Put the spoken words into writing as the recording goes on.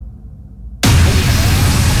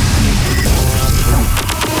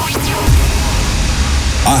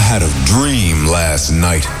had a dream last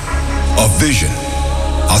night, a vision.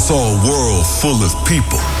 I saw a world full of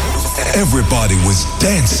people. Everybody was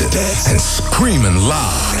dancing and screaming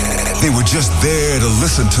loud. They were just there to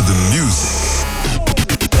listen to the music.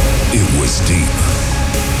 It was deep.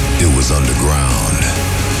 It was underground.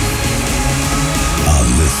 I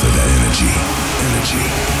live for that energy. Energy,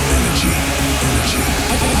 energy, energy.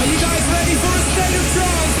 Are you guys ready for a state of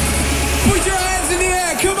trance? Put your hands in the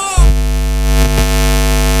air, come on!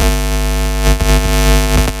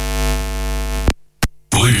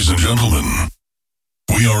 Ladies and gentlemen,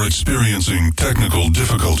 we are experiencing technical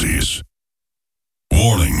difficulties.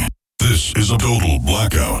 Warning, this is a total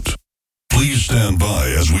blackout. Please stand by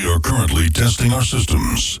as we are currently testing our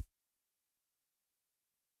systems.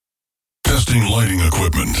 Testing lighting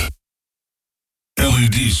equipment.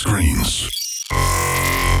 LED screens.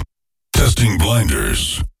 Testing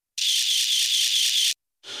blinders.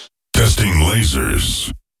 Testing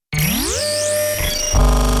lasers.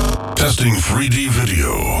 Testing 3D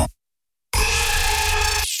video.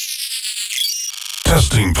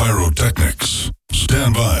 Testing pyrotechnics.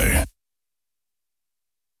 Stand by.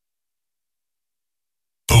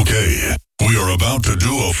 Okay, we are about to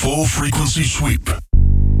do a full frequency sweep.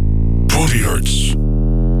 20 hertz.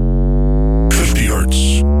 50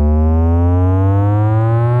 hertz.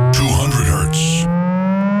 200 hertz.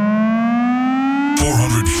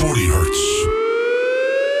 440 hertz.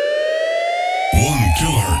 1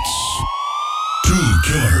 kilohertz. 2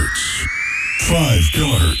 kilohertz. 5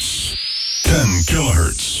 kilohertz. 10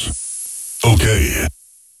 kilohertz. Okay.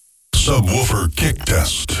 Subwoofer kick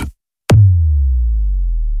test.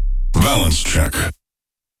 Balance check.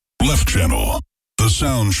 Left channel. The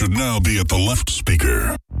sound should now be at the left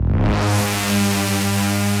speaker.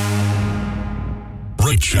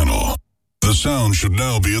 Right channel. The sound should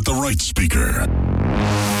now be at the right speaker.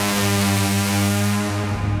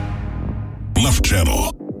 Left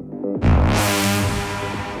channel.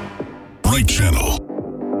 Right channel.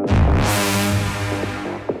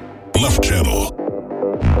 Left channel.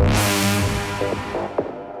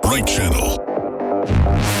 Right channel.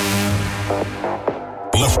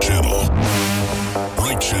 Left channel.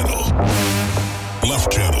 Right channel.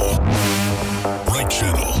 Left channel. Right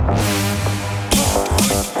channel.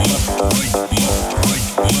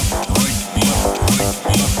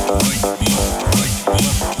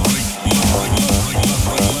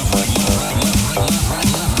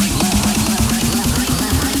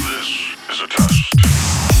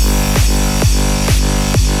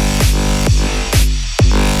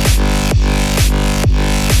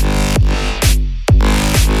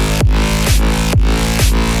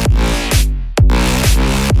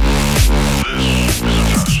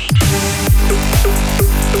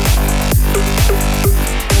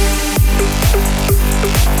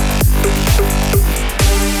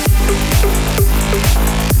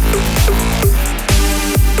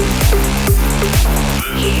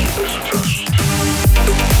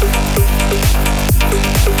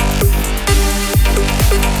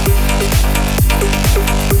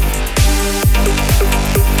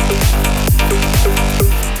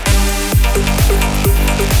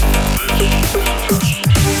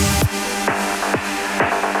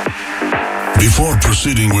 Before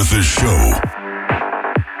proceeding with this show,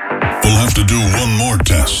 we'll have to do one more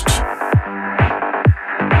test.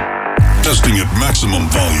 Testing at maximum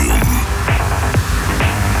volume.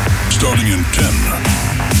 Starting in 10,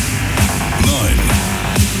 9,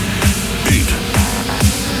 8,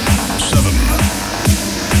 7,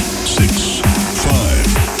 6, 5,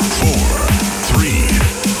 4, 3,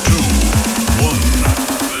 2, 1.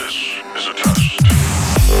 This is a test.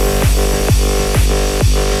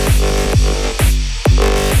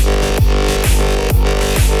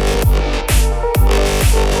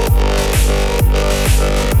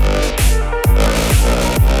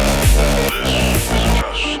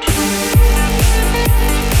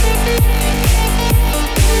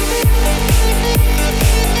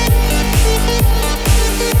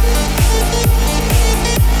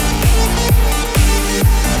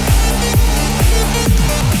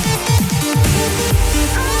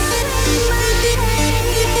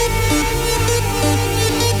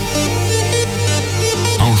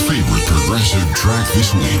 Track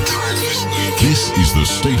this week. This is the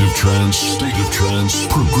State of Trance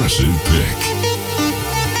Progressive Pick.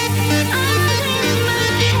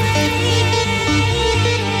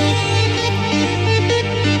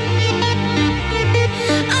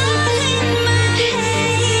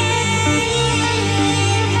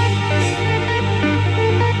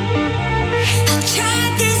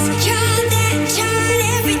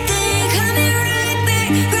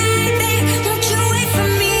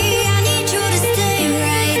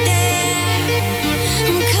 Right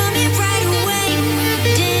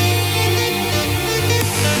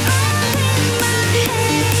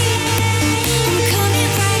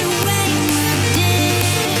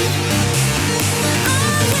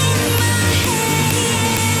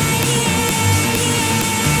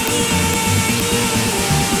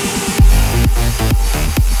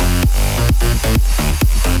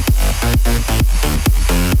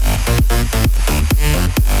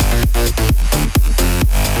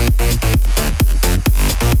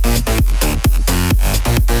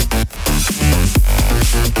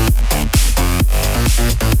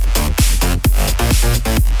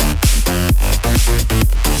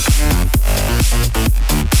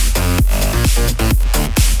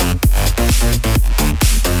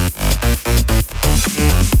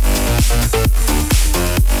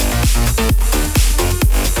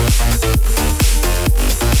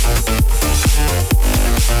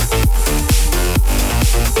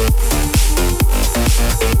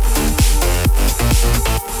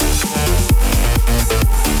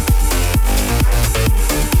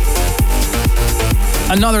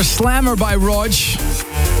Another slammer by Rog.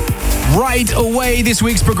 Right away, this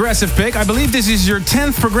week's progressive pick. I believe this is your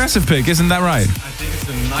 10th progressive pick, isn't that right?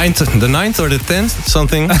 The ninth or the 10th,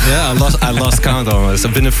 something. Yeah, I lost count almost.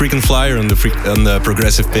 I've been a freaking flyer on the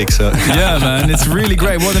progressive pick. So yeah, man, it's really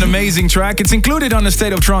great. What an amazing track! It's included on the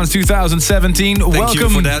State of Trance 2017. Thank Welcome you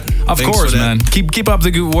for that. Of Thanks course, for that. man. Keep up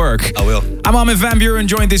the good work. I will. I'm Armin van Buuren,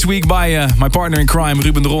 joined this week by my partner in crime,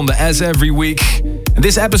 Ruben de Ronde, as every week. And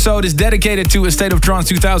this episode is dedicated to a State of Trance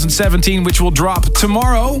 2017, which will drop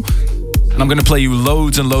tomorrow. And I'm going to play you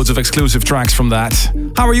loads and loads of exclusive tracks from that.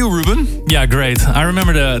 How are you, Ruben? Yeah, great. I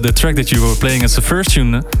remember the track that you were playing as the first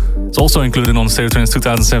tune. It's also included on the State of Trance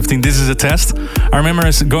 2017. This is a test. I remember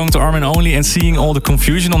going to Armin Only and seeing all the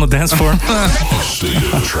confusion on the dance floor. State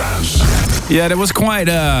of Trance. Yeah, that was quite.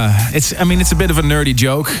 It's a bit of a nerdy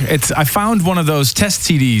joke. I found one of those test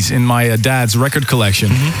CDs in my dad's record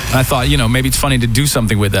collection. And I thought, maybe it's funny to do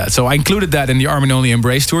something with that. So I included that in the Armin Only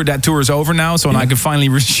Embrace tour. That tour is over now, so I can finally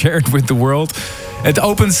share it with the world. It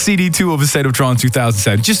opens CD2 of the State of Trance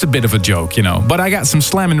 2007. Just a bit of a joke, But I got some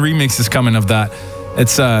slamming remixes coming of that.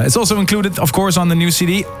 It's also included, of course, on the new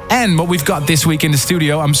CD. And what we've got this week in the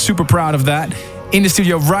studio, I'm super proud of that. In the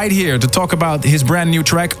studio right here to talk about his brand new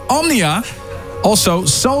track, Omnia. Also,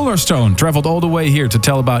 Solarstone traveled all the way here to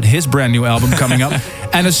tell about his brand new album coming up.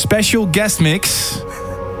 And a special guest mix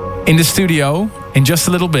in the studio in just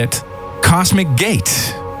a little bit, Cosmic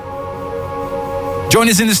Gate. Join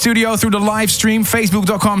us in the studio through the live stream,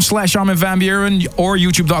 facebook.com/Armin van Buuren or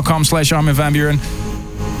youtube.com/Armin van Buuren.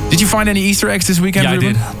 Did you find any Easter eggs this weekend, Yeah,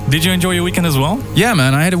 Ruben? I did. Did you enjoy your weekend as well? Yeah,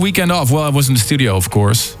 man, I had a weekend off. Well, I was in the studio, of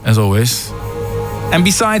course, as always. And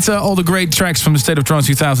besides all the great tracks from the State of Trance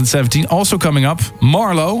 2017, also coming up,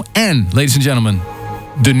 Marlowe and, ladies and gentlemen,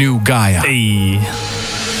 the new Gaia. Hey.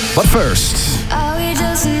 But first... All we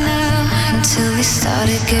just know until we start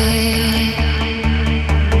again.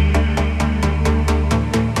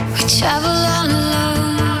 We travel on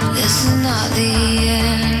alone, this is not the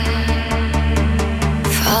end.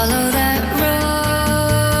 Follow that road.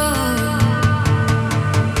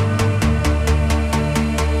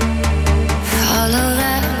 Follow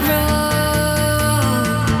that road.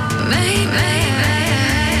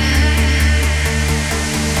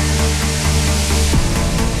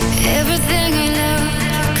 Everything I know,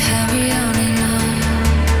 carry on and on.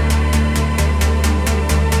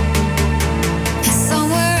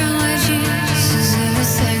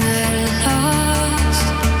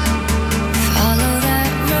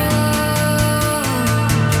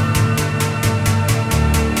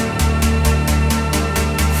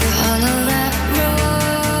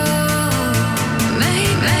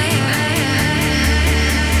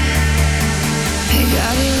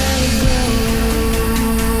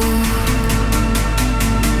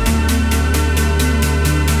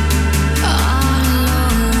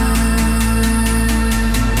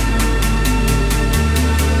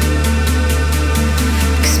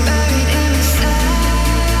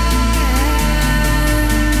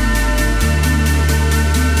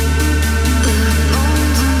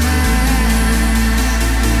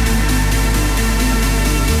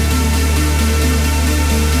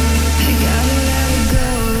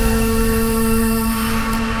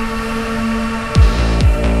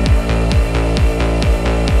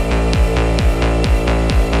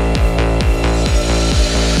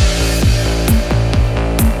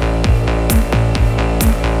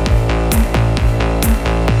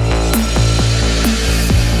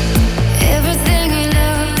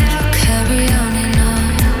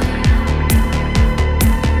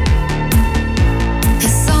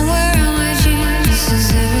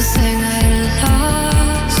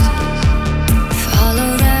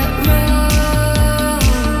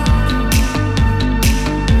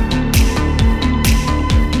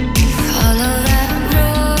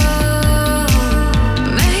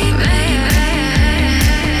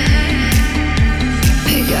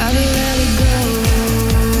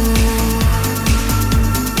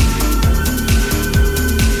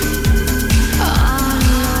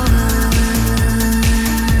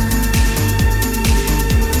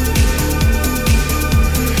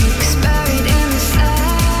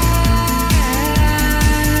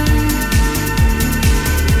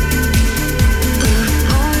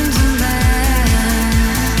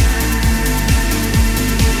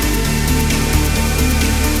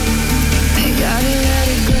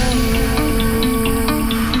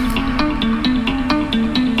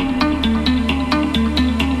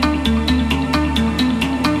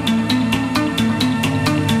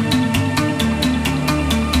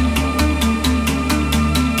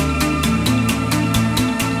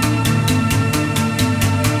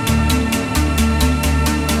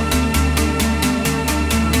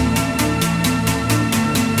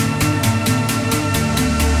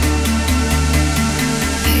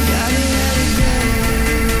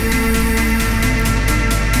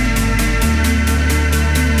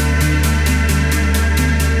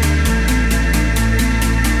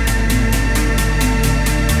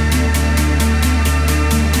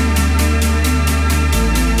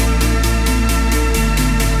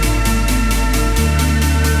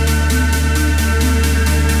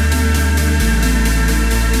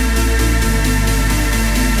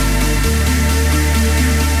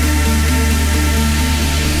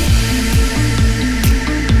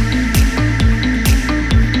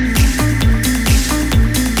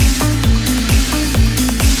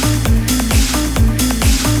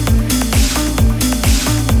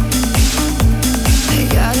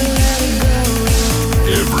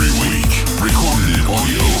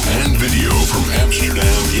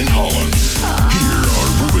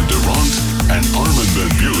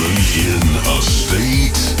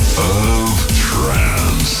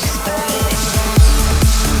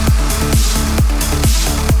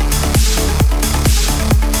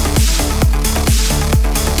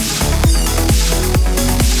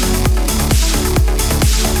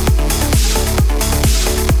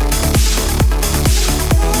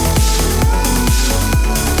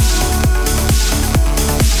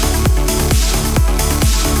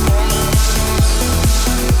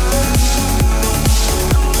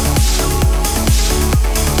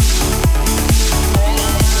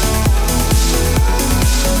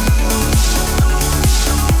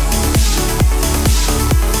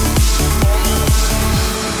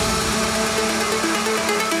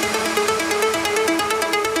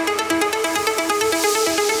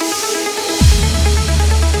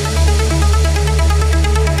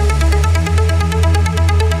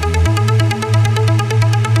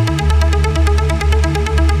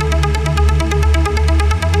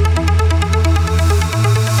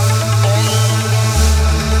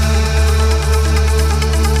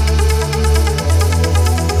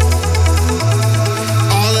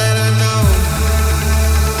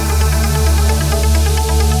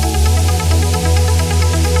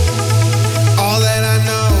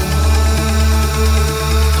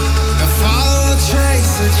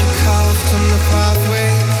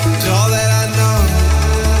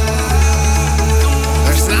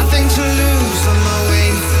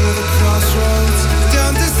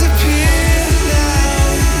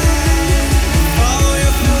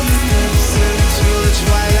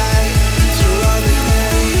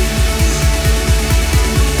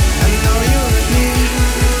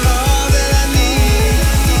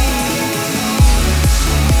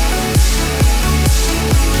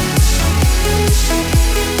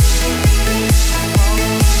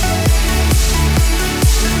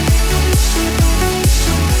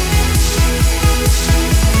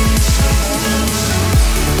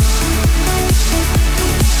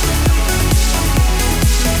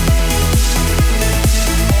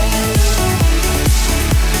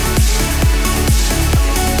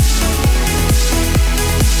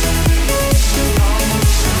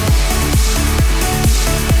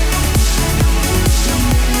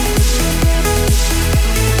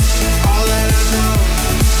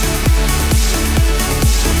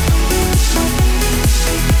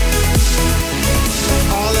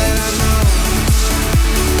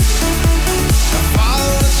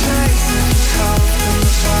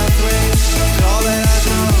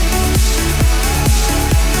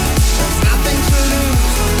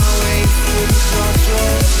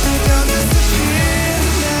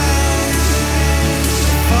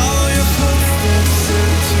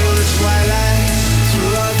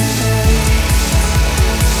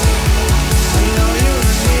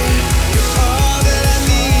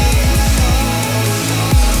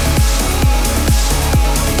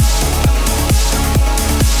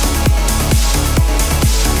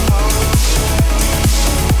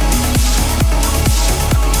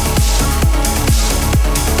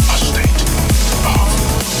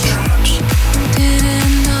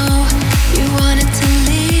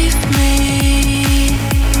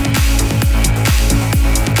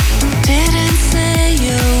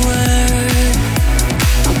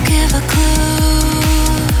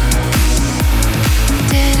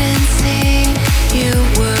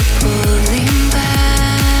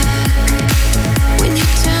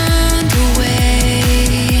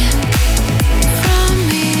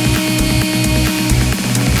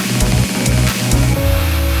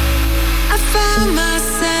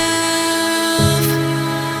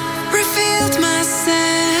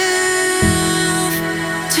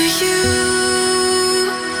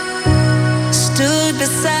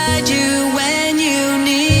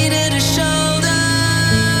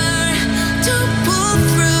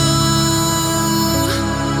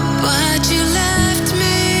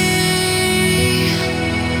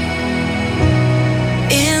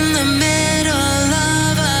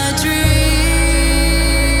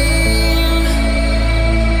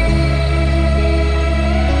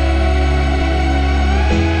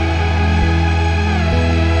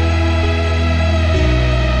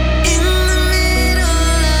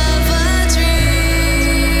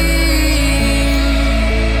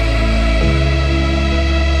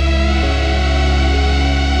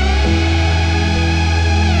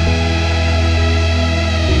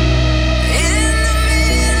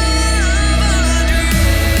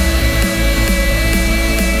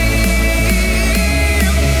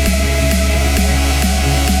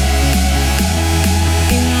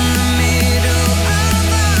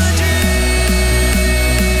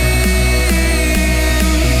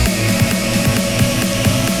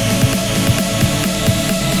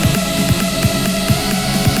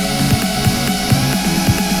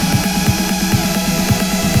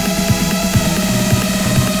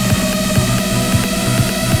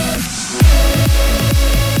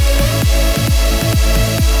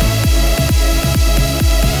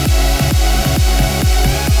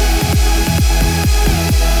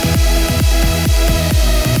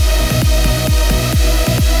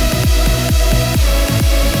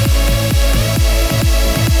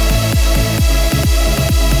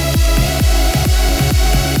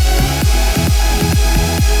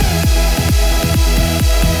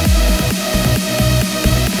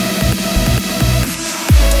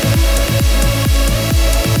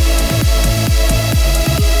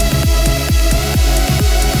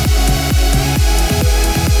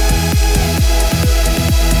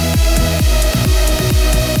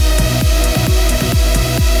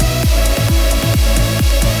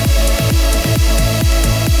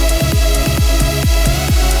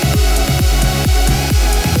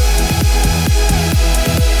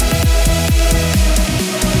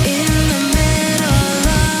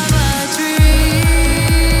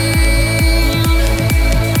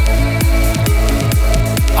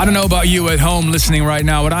 I don't know about you at home listening right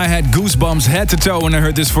now, but I had goosebumps head to toe when I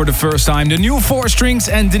heard this for the first time. The new 4 Strings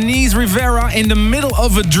and Denise Rivera, In the Middle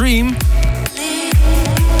of a Dream.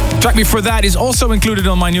 Track before that is also included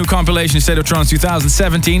on my new compilation, State of Trance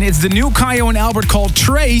 2017. It's the new Kayo and Albert called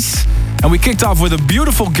Trace. And we kicked off with a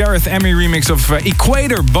beautiful Gareth Emery remix of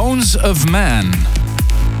Equator, Bones of Man.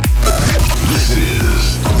 This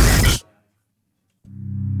is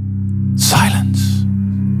Silence.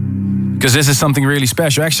 Because this is something really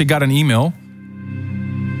special. I actually got an email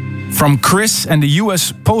from Chris and the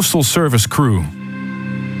US Postal Service crew.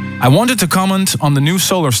 I wanted to comment on the new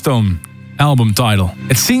Solarstone album title.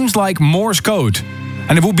 It seems like Morse code,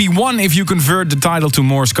 and it would be 1 if you convert the title to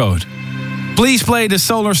Morse code. Please play the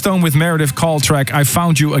Solarstone with Meredith Call track, I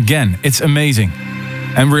Found You Again. It's amazing.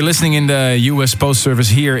 And we're listening in the US Post Service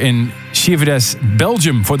here in Chivres,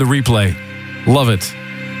 Belgium for the replay. Love it.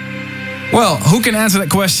 Well, who can answer that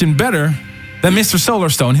question better than Mr.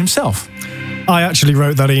 Solarstone himself? I actually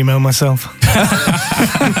wrote that email myself.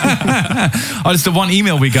 Oh, it's the one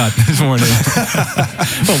email we got this morning.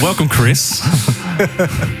 Well, welcome, Chris.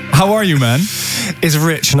 How are you, man? It's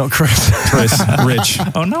Rich, not Chris. Chris, Rich.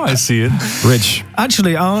 Oh, now I see it. Rich.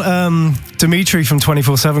 Actually, Dimitri from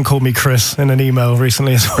 24/7 called me Chris in an email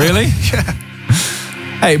recently as well. Really? Yeah.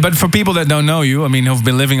 Hey, but for people that don't know you, I mean, who've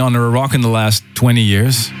been living under a rock in the last 20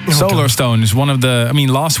 years, Solarstone is one of the... I mean,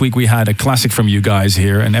 last week we had a classic from you guys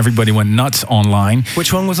here, and everybody went nuts online.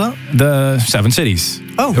 Which one was that? The 7 Cities.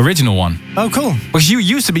 Oh. The original one. Oh, cool. Because you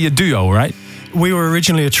used to be a duo, right? We were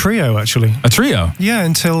originally a trio, actually. A trio? Yeah,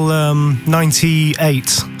 until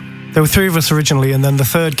 98. There were 3 of us originally, and then the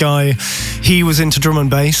third guy, he was into drum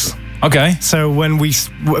and bass. Okay. So when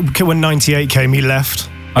 98 came, he left.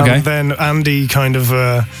 Okay. And then Andy kind of,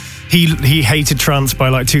 he hated trance by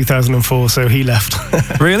like 2004, so he left.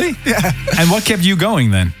 Really? Yeah. And what kept you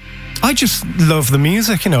going then? I just love the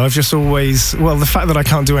music, you know. I've just always, well, the fact that I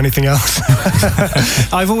can't do anything else.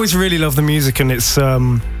 I've always really loved the music, and it's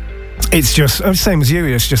just same as you.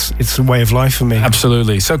 It's a way of life for me.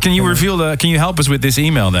 Absolutely. So can you can you help us with this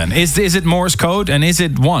email then? Is it Morse code and is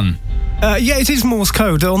it 1? Yeah, it is Morse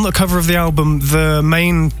code. On the cover of the album, the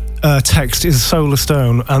main text is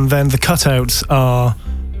Solarstone, and then the cutouts are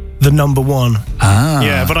the number 1. Ah.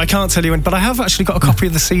 Yeah, but I can't tell you when. But I have actually got a copy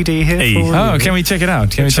of the CD here. Hey. For you. Oh, can we check it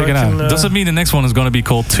out? Can we check it out? Does it mean the next one is going to be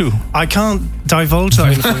called 2? I can't divulge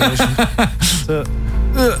that information.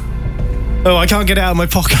 Oh, I can't get it out of my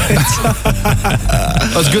pocket.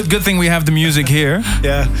 Well, it's good thing we have the music here.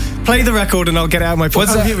 Yeah. Play the record and I'll get it out of my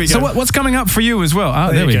pocket. Here we go. So what's coming up for you as well?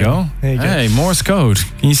 Oh, there we go. There you go. Hey, Morse code.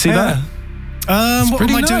 Can you see that? What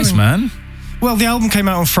Pretty am I nice, doing? man. Well, the album came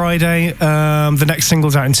out on Friday. The next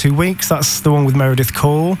single's out in 2 weeks. That's the one with Meredith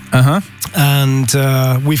Call. Uh-huh. And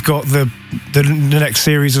we've got the next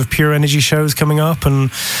series of Pure Energy shows coming up. And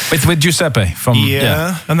With Giuseppe from...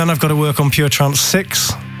 yeah. And then I've got to work on Pure Trance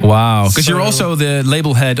 6. Wow. Because you're So- also the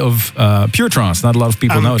label head of Pure Trance. Not a lot of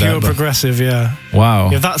people And know Pure that. but- Progressive, yeah.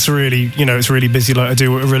 Wow. Yeah, that's really, it's really busy. Like I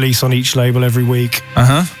do a release on each label every week.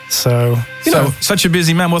 Uh-huh. So, Such a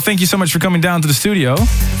busy man. Well, thank you so much for coming down to the studio.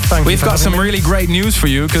 thank you We've for got having some me. really great news for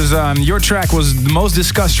you because your track was the most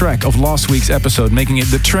discussed track of last week's episode, making it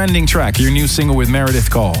the trending track, your new single with Meredith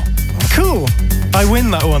Call. Cool. I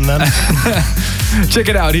win that one then. Check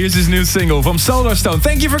it out. Here's his new single from Solarstone.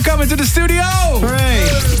 Thank you for coming to the studio. Hooray.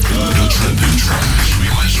 the trending track.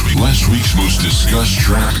 Last week's most discussed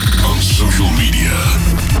track on social media.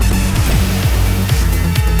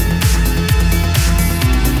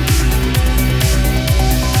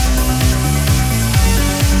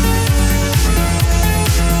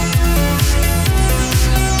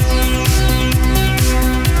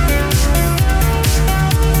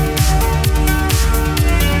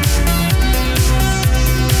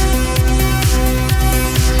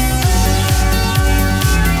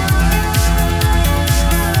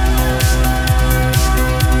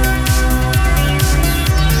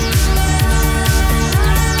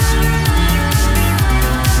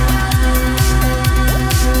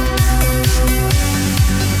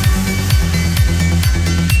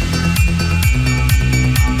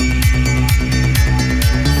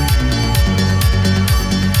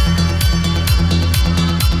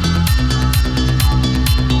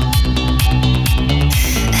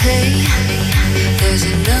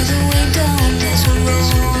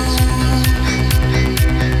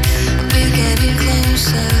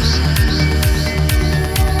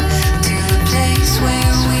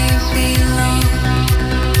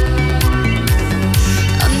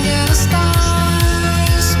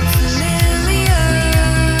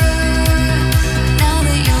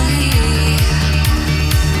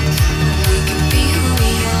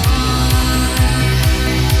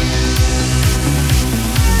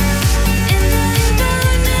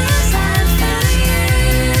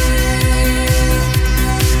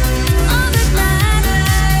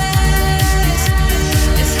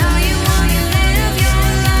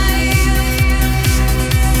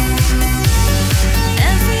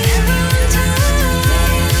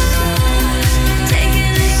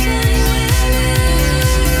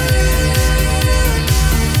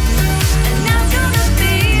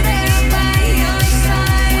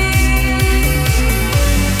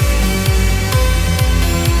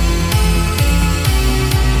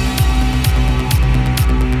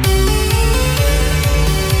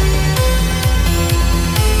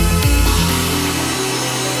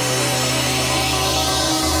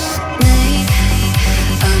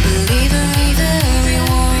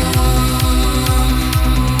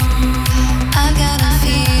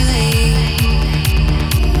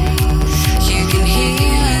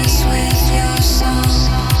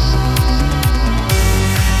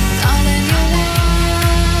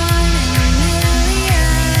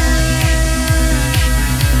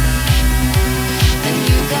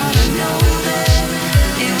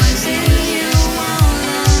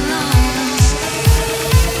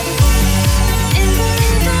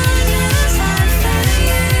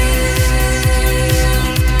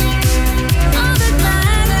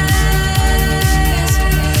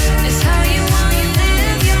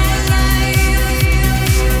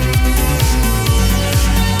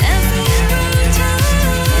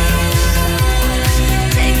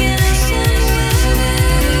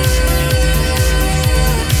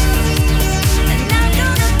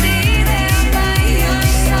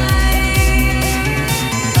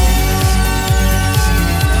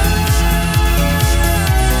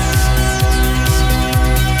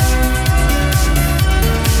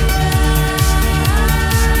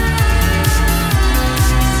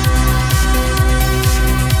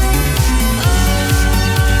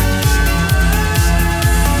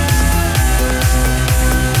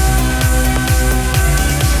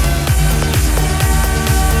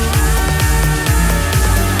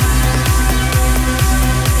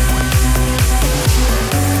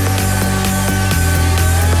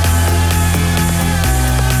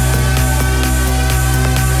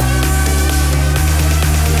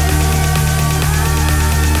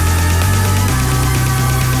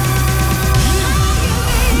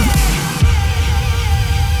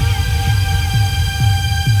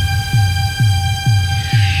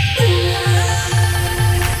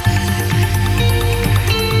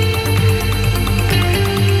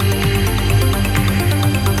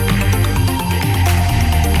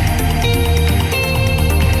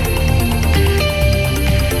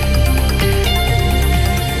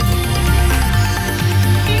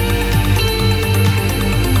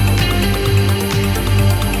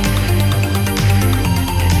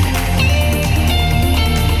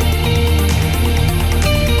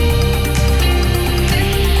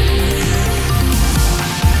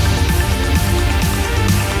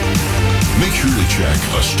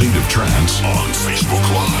 State of Trance on Facebook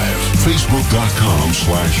Live.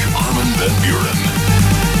 Facebook.com/Armin van Buuren.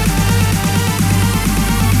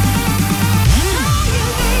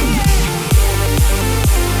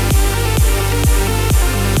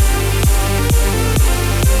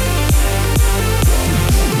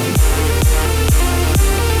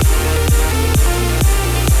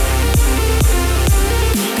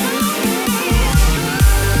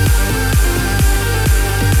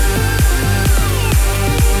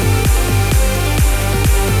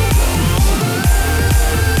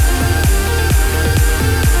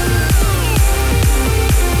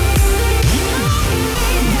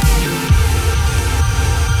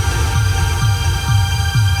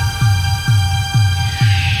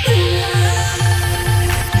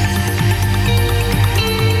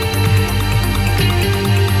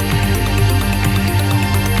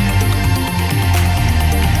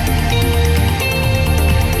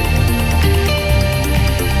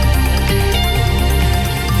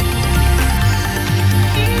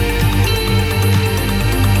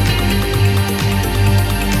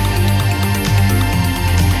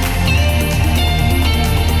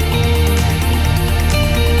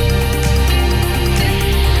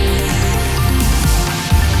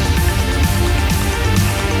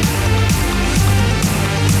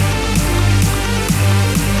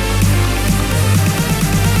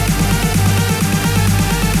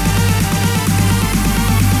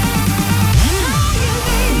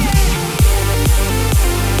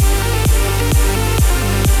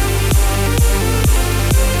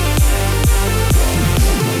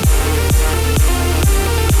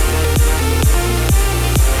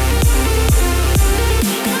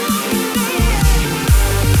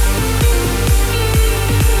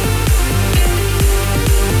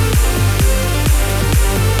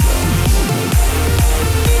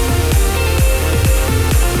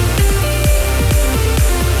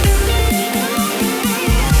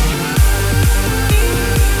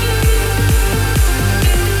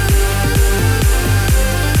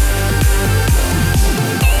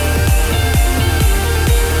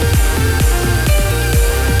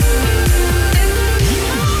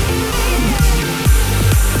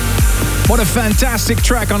 What a fantastic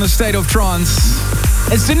track on the State of Trance.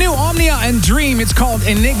 It's the new Omnia and Dream. It's called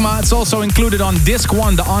Enigma. It's also included on Disc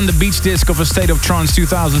 1, the On the Beach disc of A State of Trance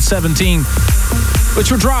 2017,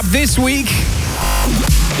 which will drop this week.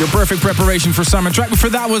 Your perfect preparation for summer. Track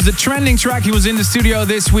before that was the trending track. He was in the studio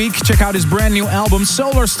this week. Check out his brand new album,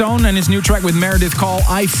 Solar Stone, and his new track with Meredith called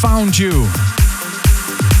I Found You.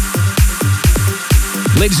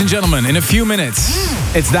 Ladies and gentlemen, in a few minutes,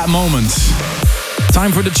 it's that moment.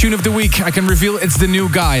 Time for the tune of the week. I can reveal it's the new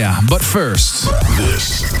Gaia. But first,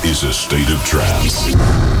 this is A State of Trance.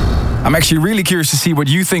 I'm actually really curious to see what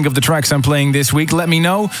you think of the tracks I'm playing this week. Let me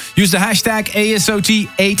know. Use the hashtag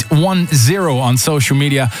ASOT810 on social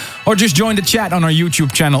media, or just join the chat on our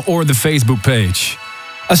YouTube channel or the Facebook page.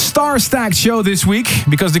 A star-stacked show this week,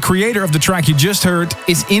 because the creator of the track you just heard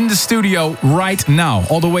is in the studio right now,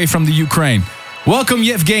 all the way from the Ukraine. Welcome,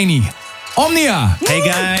 Yevgeny. Omnia! Hey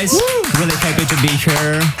guys, really happy to be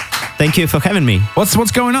here. Thank you for having me.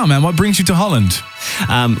 What's going on, man? What brings you to Holland?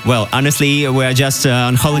 Well, honestly, we're just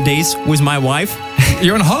on holidays with my wife.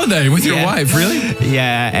 You're on holiday with your wife, really?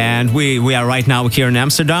 Yeah, and we are right now here in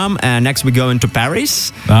Amsterdam, and next we go into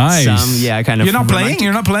Paris. Nice. Kind of. You're not playing?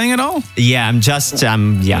 You're not playing at all? Yeah, I'm just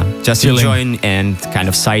enjoying and kind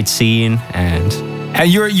of sightseeing and. And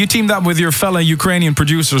you teamed up with your fellow Ukrainian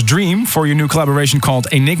producers Dream for your new collaboration called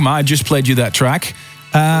Enigma. I just played you that track.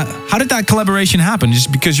 How did that collaboration happen? Just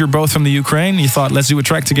because you're both from the Ukraine, you thought, let's do a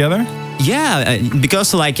track together? Yeah,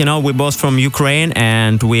 because we're both from Ukraine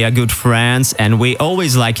and we are good friends, and we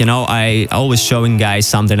always I always showing guys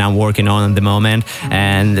something I'm working on at the moment,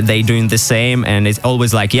 and they doing the same, and it's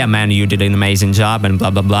always yeah man, you did an amazing job and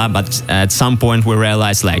blah blah blah. But at some point we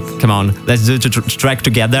realized come on, let's do the track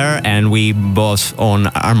together, and we both on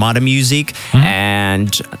Armada Music,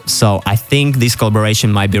 and so I think this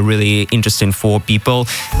collaboration might be really interesting for people,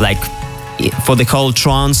 for the whole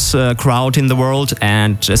trance crowd in the world,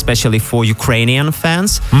 and especially for Ukrainian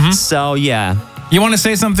fans. So yeah. You want to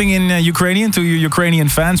say something in Ukrainian to your Ukrainian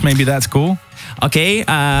fans? Maybe that's cool. Okay,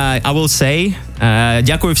 I will say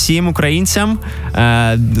дякую всім українцям.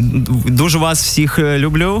 Дуже вас всіх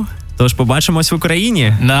люблю. Тож побачимось в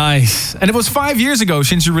Україні. Nice. And it was 5 years ago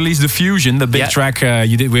since you released The Fusion, the big track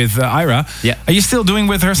you did with Ira. Yeah. Are you still doing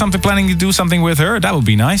with her something, planning to do something with her? That would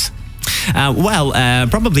be nice.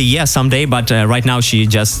 Probably someday, but right now she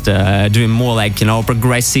just doing more like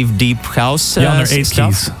progressive deep house. On her 8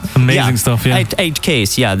 stuff. keys, amazing stuff. Yeah, 8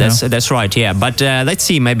 keys. Yeah, that's right. Yeah, but let's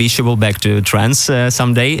see. Maybe she will back to trance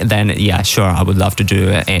someday. Then sure, I would love to do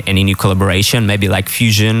any new collaboration. Maybe like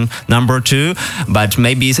Fusion number 2, but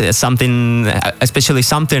maybe something, especially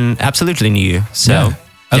something absolutely new. So.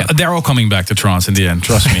 Yeah. They're all coming back to trance in the end,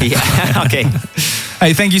 trust me. Yeah, okay.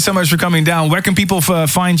 Hey, thank you so much for coming down. Where can people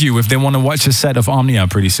find you if they want to watch a set of Omnia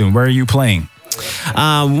pretty soon? Where are you playing?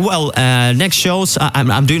 Next shows,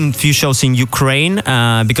 I'm doing a few shows in Ukraine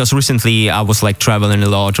because recently I was like traveling a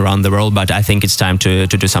lot around the world, but I think it's time to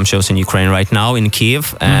do some shows in Ukraine right now, in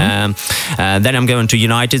Kiev. Then I'm going to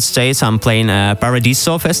United States. I'm playing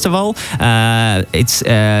Paradiso Festival. It's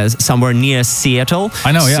somewhere near Seattle.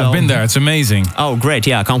 I know, I've been there. It's amazing. Oh, great.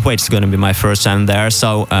 Yeah, I can't wait. It's going to be my first time there.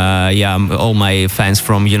 So, all my fans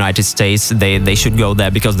from United States, they should go there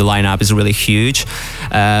because the lineup is really huge.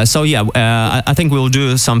 I think we'll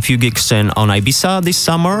do some few gigs on Ibiza this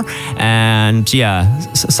summer, and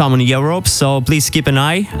some in Europe. So please keep an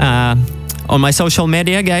eye on my social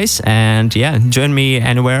media, guys, and join me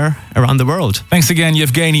anywhere around the world. Thanks again,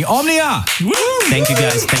 Yevgeny. Omnia! Woo! Thank you,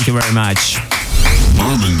 guys. Thank you very much.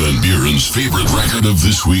 Armin van Buuren's favorite record of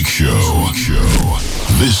this week's show.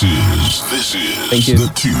 This is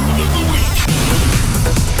the tune of the week.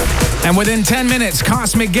 And within 10 minutes,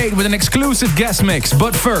 Cosmic Gate with an exclusive guest mix.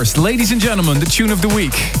 But first, ladies and gentlemen, the tune of the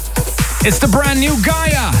week. It's the brand new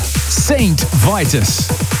Gaia, Saint Vitus.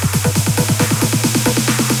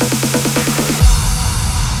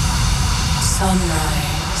 Sunrise.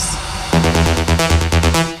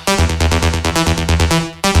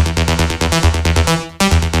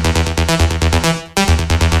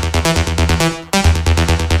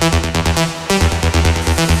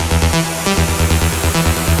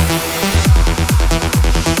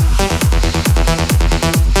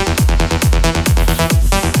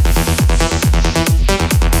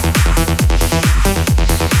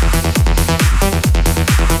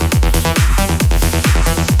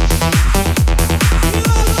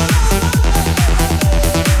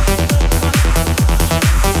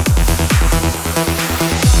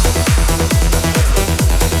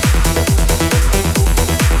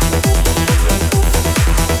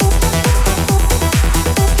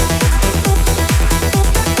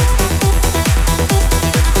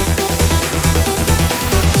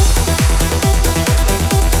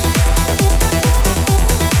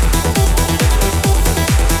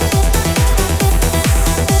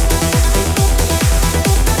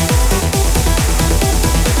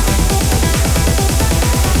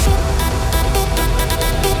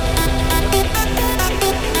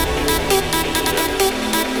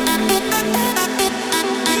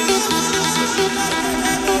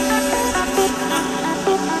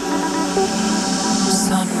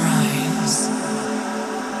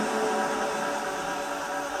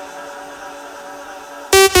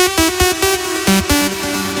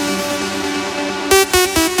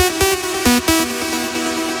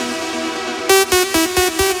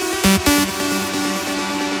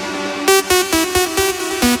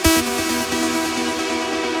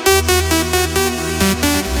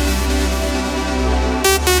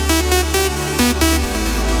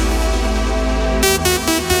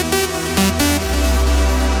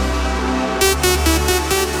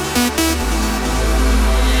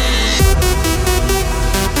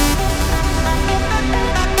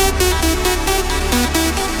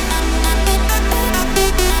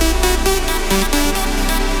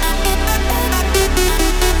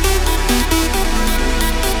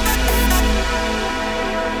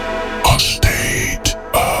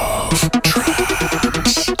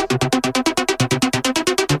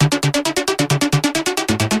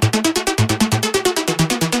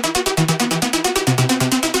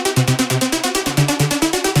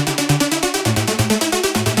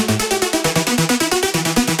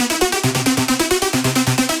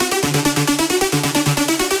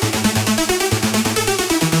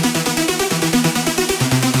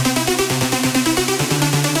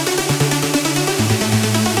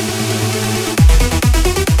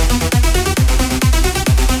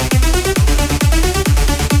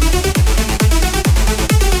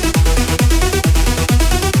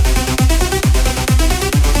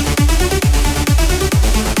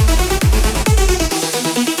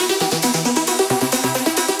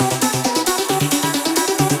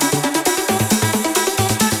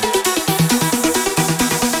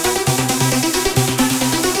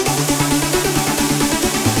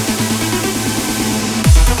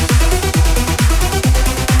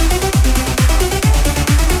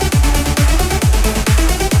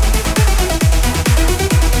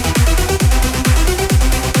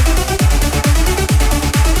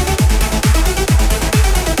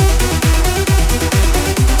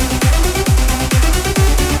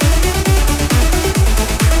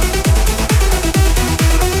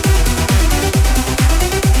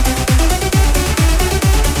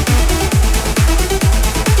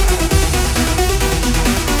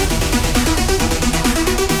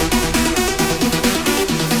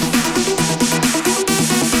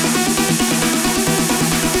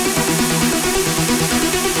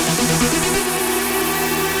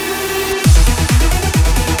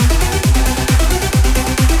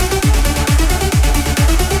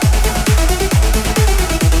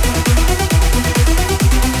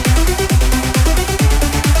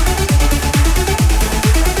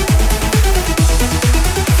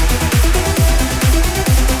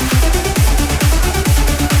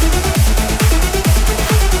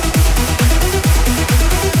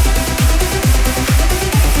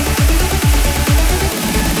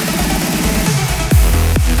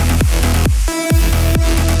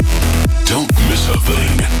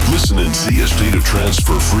 See A State of Trance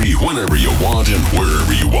for free whenever you want and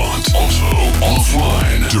wherever you want. Also,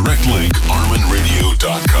 offline. Direct link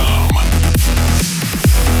ArminRadio.com.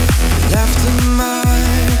 Left a mark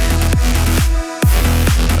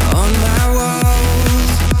on my walls,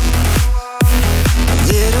 a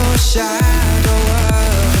little shadow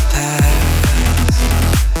of the past,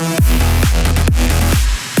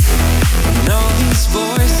 and all these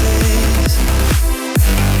voices,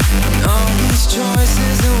 and all these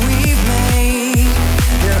choices that we've made,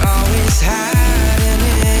 they're always hiding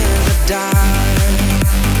in the dark.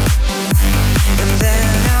 And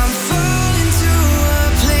then I'm falling to a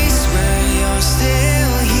place where you're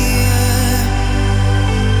still here,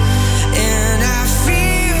 and I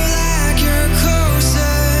feel like you're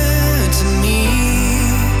closer to me.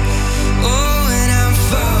 Oh, and I'm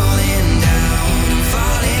falling down, I'm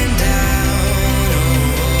falling down.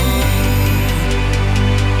 Oh,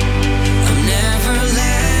 I'm never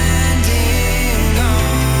landing on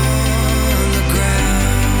the ground.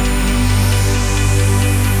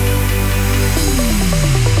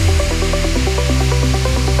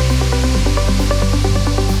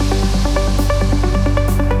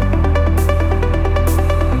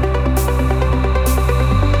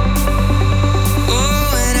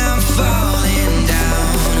 Oh, and I'm falling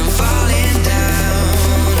down, I'm falling down.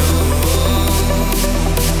 Oh,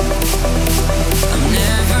 I'm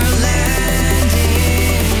never landing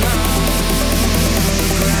on the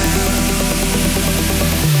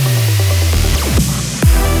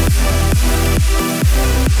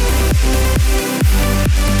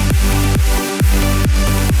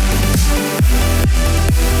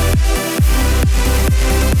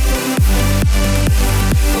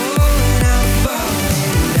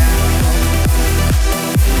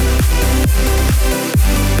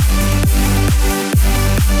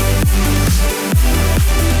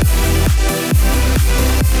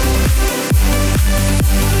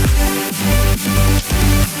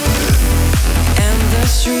and the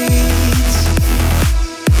streets,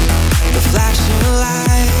 the flashing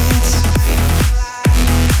lights,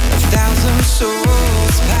 a thousand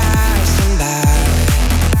souls passing by.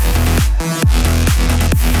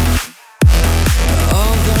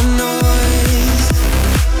 All the noise,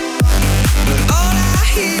 but all I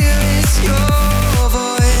hear is your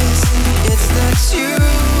voice. It's the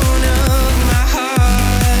tune of my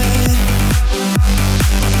heart.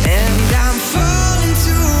 And I'm falling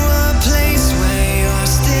to a place where you're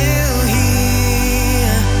still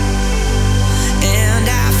here, and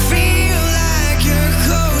I feel like you're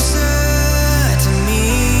closer to me.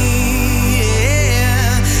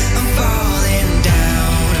 Yeah, I'm falling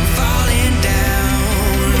down, I'm falling down.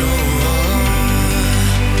 Oh,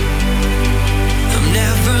 I'm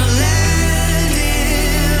never landing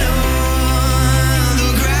on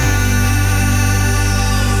the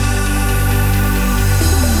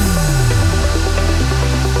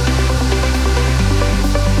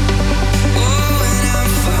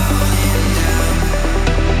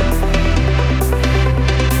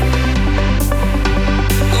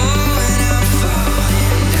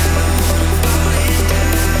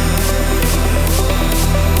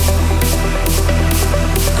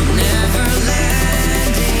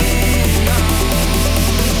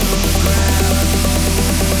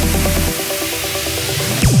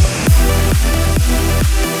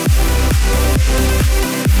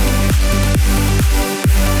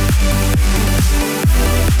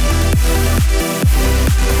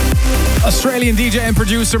Australian DJ and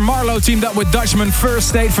producer Marlo teamed up with Dutchman First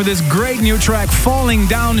State for this great new track, Falling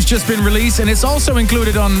Down, has just been released, and it's also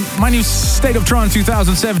included on my new State of Trance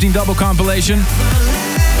 2017 double compilation.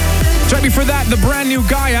 Track before that, the brand new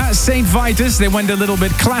Gaia, Saint Vitus. They went a little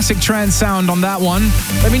bit classic trance sound on that one.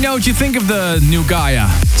 Let me know what you think of the new Gaia,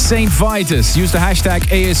 Saint Vitus. Use the hashtag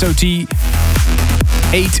ASOT810.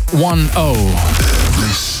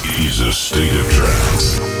 This is A State of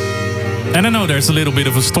Trance. And I know there's a little bit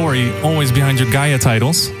of a story always behind your Gaia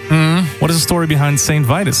titles. What is the story behind Saint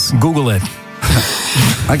Vitus? Google it.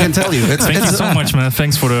 I can tell you. Thank you so much, man.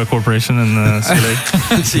 Thanks for the cooperation, and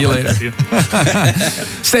see you later. See you later.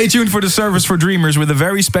 Stay tuned for the Service for Dreamers with a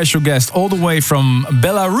very special guest all the way from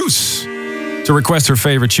Belarus to request her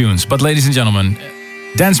favorite tunes. But ladies and gentlemen,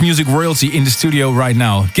 dance music royalty in the studio right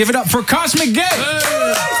now. Give it up for Cosmic Gate!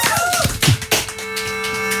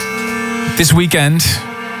 This weekend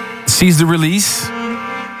sees the release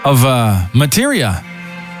of Materia.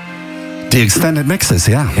 The extended mixes,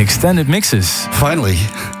 yeah. Extended mixes. Finally.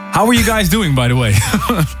 How are you guys doing, by the way?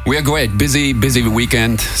 We are great. Busy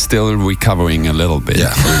weekend. Still recovering a little bit.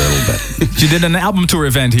 Yeah, a little bit. You did an album tour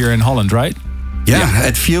event here in Holland, right? Yeah,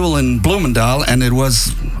 at Fuel in Bloemendaal, and it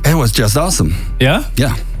was just awesome. Yeah?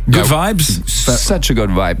 Yeah. Good vibes? Such a good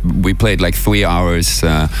vibe. We played like 3 hours,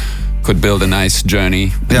 could build a nice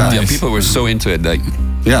journey. Yeah. Yeah, people were so into it. Like,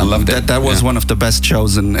 Yeah, loved it. that was one of the best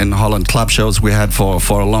shows in Holland, club shows we had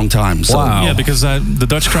for a long time. So, Yeah, because the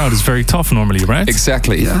Dutch crowd is very tough normally, right?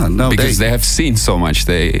 Exactly. Yeah, no, because they have seen so much.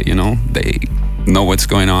 They know what's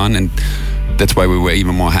going on, and that's why we were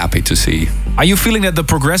even more happy to see. Are you feeling that the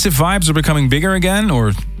progressive vibes are becoming bigger again,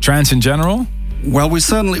 or trance in general? Well, we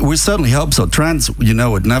certainly hope so. Trance,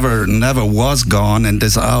 it never was gone, and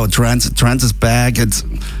trance is back.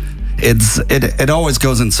 It always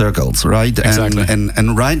goes in circles, right? Exactly.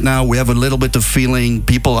 And right now we have a little bit of feeling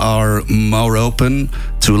people are more open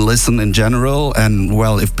to listen in general. And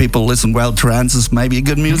well, if people listen well, trance is maybe a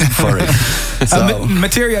good music for it. So,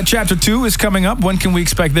 Materia Chapter 2 is coming up. When can we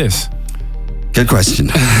expect this? good question.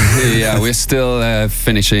 Yeah, we're still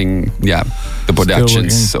finishing the production.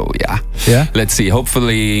 So Yeah. let's see.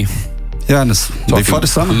 Hopefully, Before the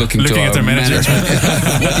summer. looking at our their manager.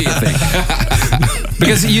 What do you think?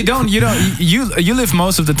 Because you live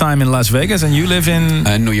most of the time in Las Vegas, and you live in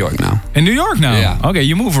New York now. In New York now? Yeah. Okay,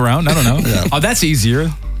 you move around. I don't know. Oh, that's easier.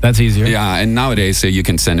 That's easier. Yeah, and nowadays you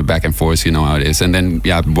can send it back and forth. You know how it is. And then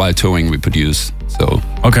while touring we produce. So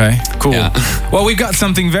okay, cool. Yeah. Well, we've got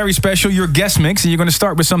something very special. Your guest mix, and you're going to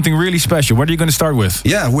start with something really special. What are you going to start with?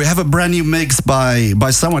 Yeah, we have a brand new mix by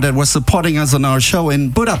someone that was supporting us on our show in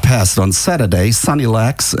Budapest on Saturday, Sunny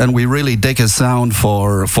Lax, and we really dig his sound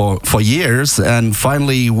for years. And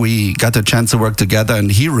finally, we got a chance to work together,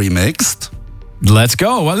 and he remixed. Let's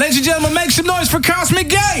go. Well, ladies and gentlemen, make some noise for Cosmic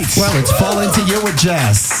Gates. Well, it's Fall Into You with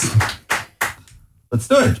Jazz. Let's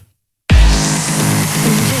do it.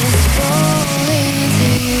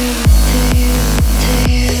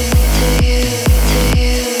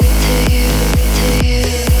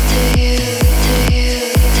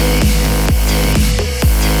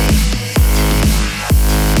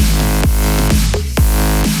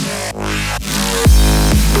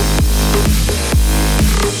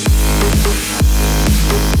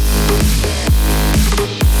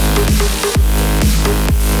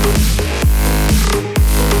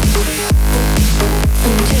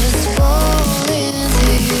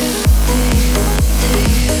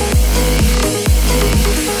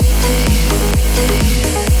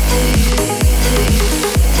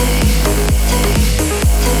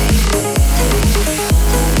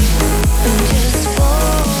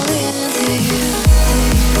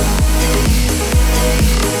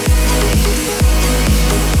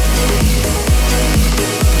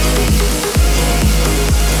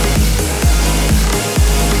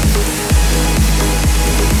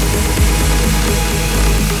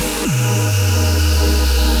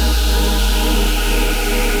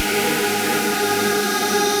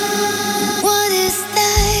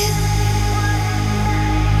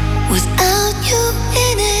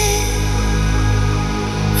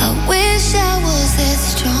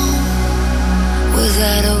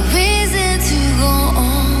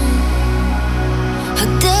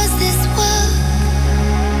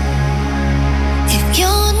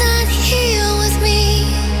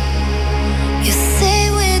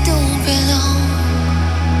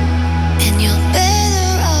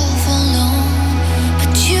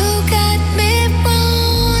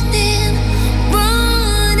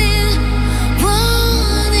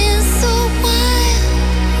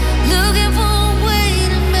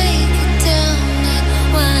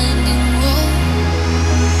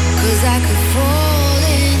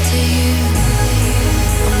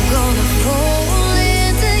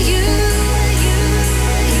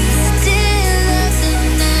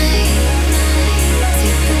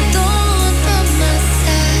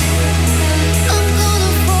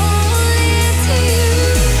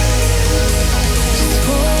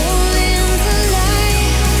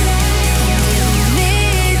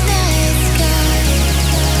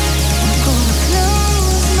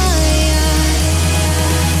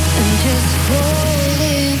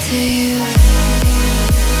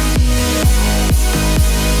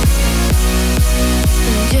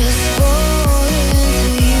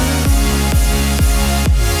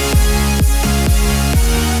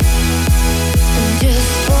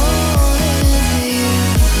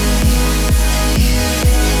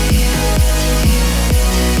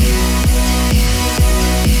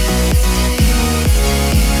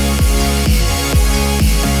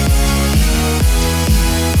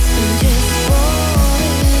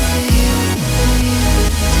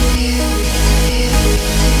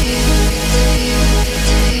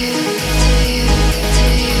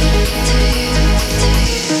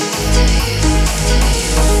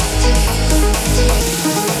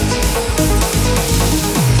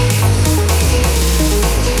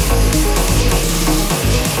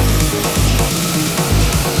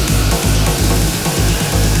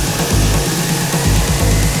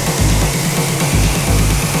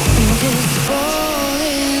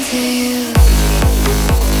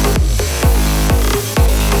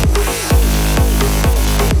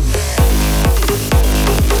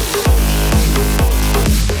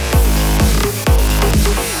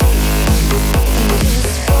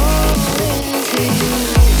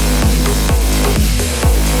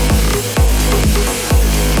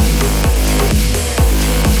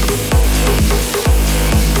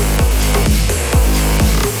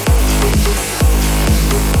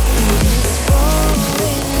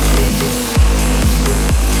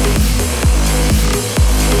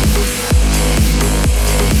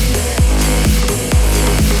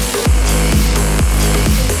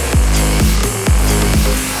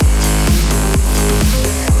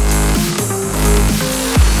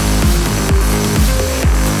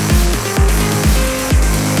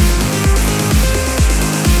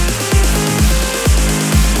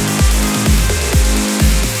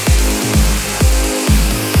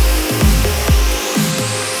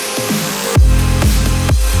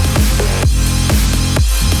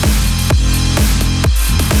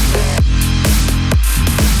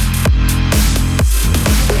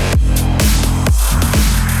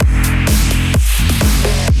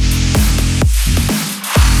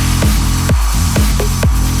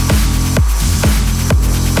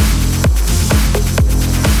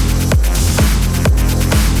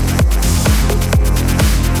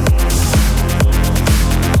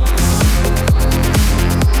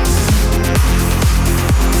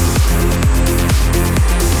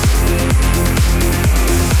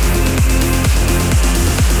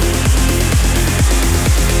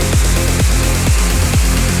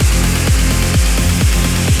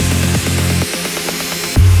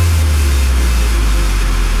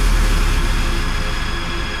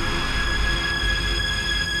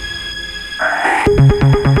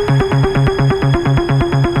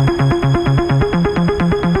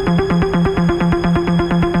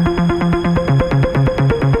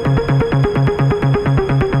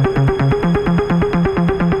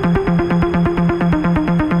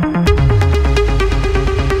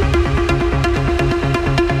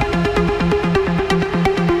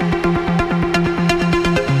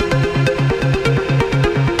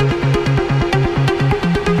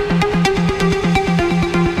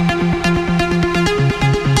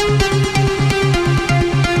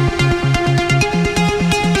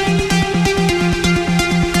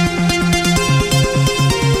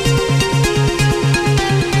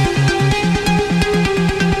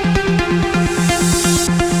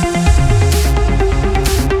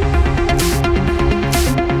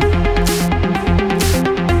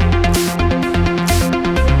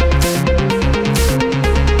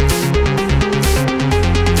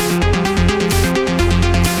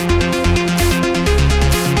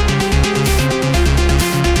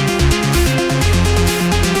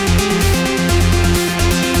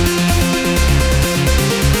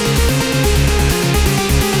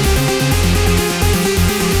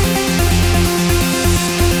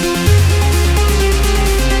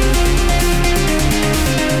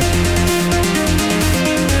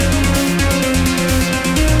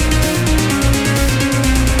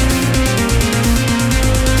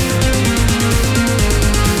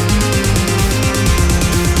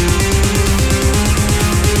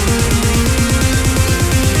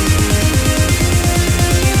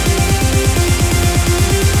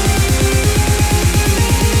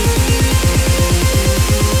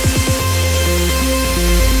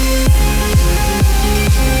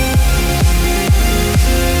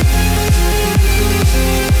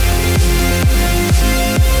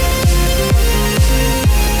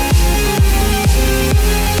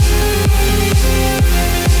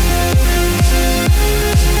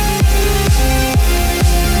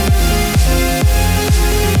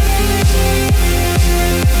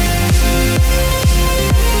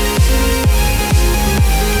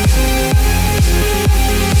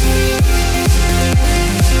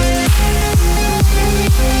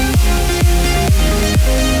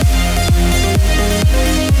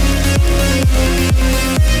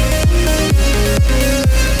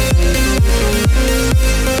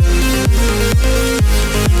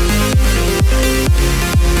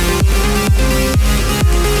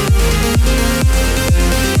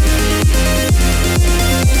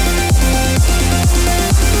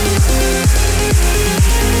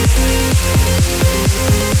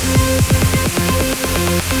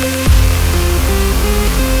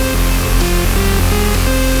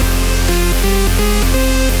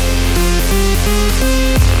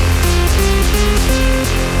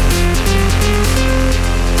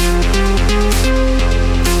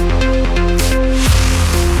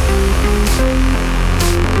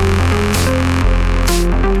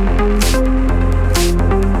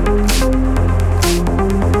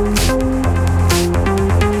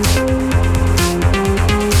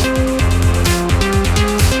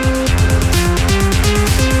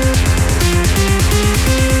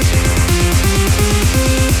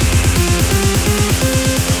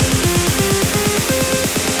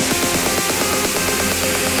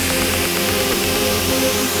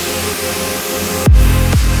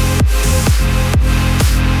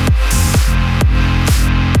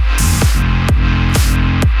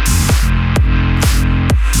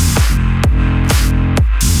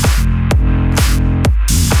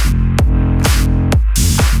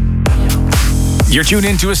 You're tuned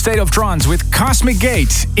into A State of Trance with Cosmic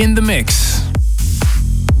Gate in the mix.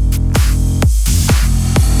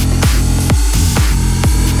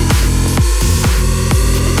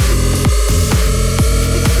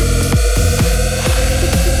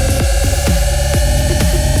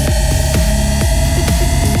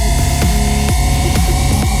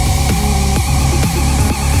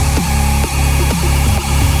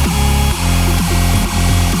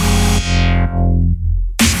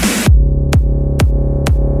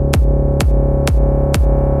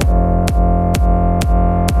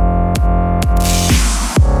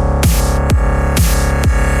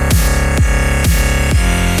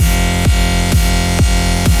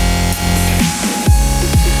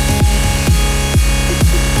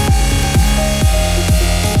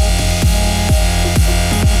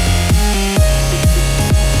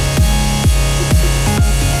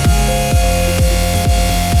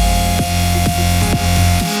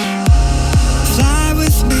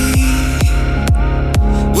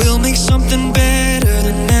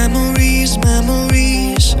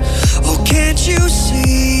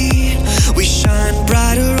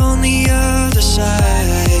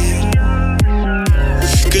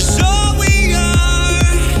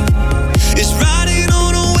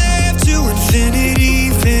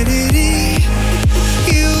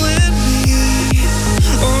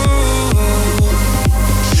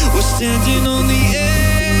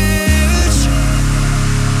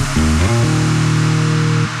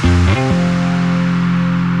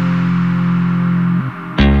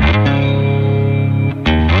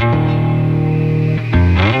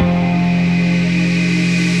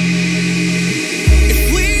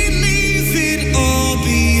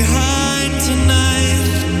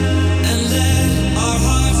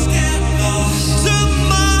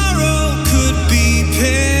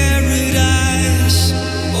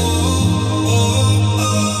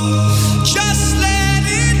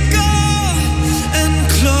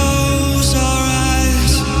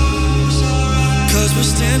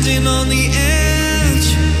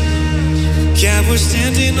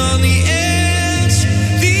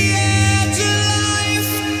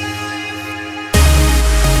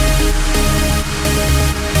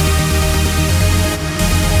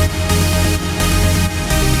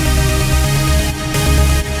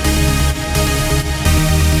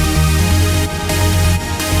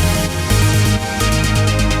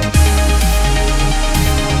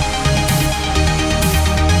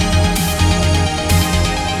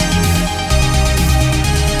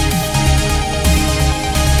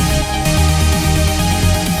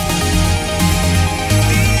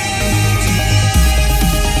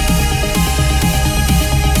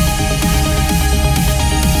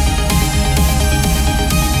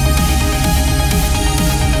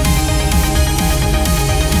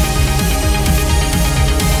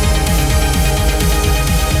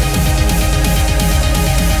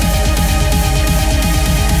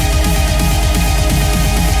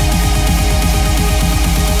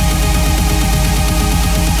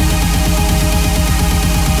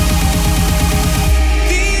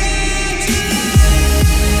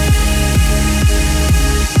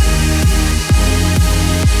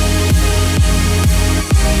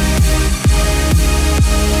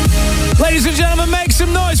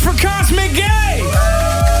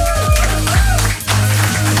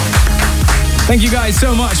 Thank you guys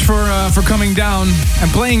so much for coming down and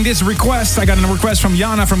playing this request. I got a request from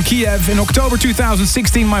Jana from Kiev. In October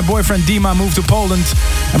 2016, my boyfriend Dima moved to Poland,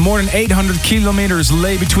 and more than 800 kilometers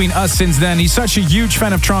lay between us since then. He's such a huge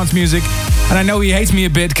fan of trance music, and I know he hates me a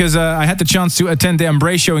bit because I had the chance to attend the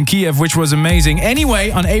Embrace show in Kiev, which was amazing. Anyway,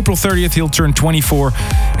 on April 30th, he'll turn 24.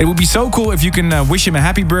 It would be so cool if you can wish him a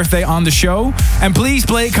happy birthday on the show. And please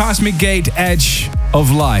play Cosmic Gate Edge of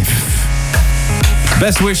Life.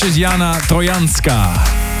 Best wishes, Jana Trojanska.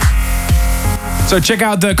 So check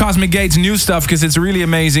out the Cosmic Gate's new stuff because it's really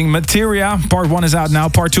amazing. Materia, part 1 is out now.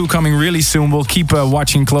 Part 2 coming really soon. We'll keep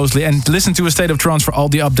watching closely and listen to A State of Trance for all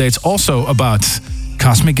the updates also about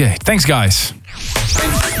Cosmic Gate. Thanks, guys.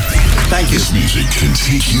 Thank you. This music can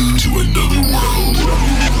take you to another world.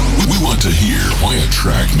 We want to hear why a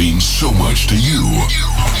track means so much to you.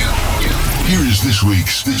 Here is this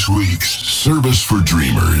week's Service for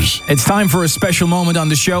Dreamers. It's time for a special moment on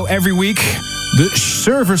the show every week. The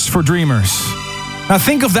Service for Dreamers. Now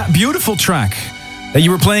think of that beautiful track that you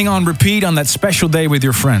were playing on repeat on that special day with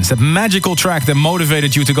your friends. That magical track that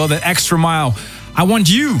motivated you to go that extra mile. I want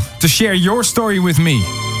you to share your story with me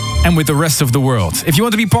and with the rest of the world. If you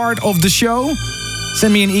want to be part of the show,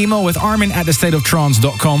 send me an email with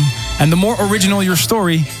armin@thestateoftrance.com. And the more original your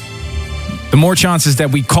story, the more chances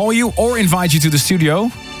that we call you or invite you to the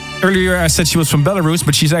studio Earlier I said she was from Belarus,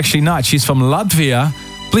 but she's actually not. She's from Latvia.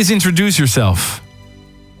 Please introduce yourself.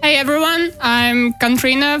 Hey everyone, I'm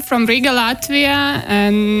Katrina from Riga, Latvia,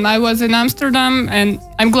 and I was in Amsterdam, and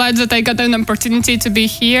I'm glad that I got an opportunity to be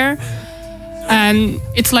here. And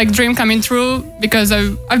it's like dream coming true, because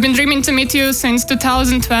I've been dreaming to meet you since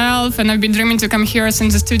 2012, and I've been dreaming to come here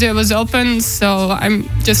since the studio was open, so I'm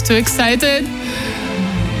just too excited.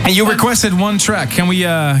 And you requested one track. Can we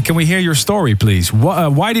hear your story, please?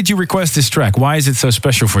 Why did you request this track? Why is it so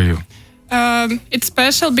special for you? It's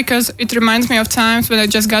special because it reminds me of times when I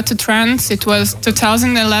just got to trance. It was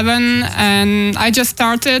 2011 and I just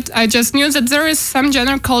started. I just knew that there is some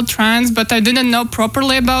genre called trance, but I didn't know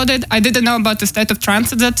properly about it. I didn't know about the state of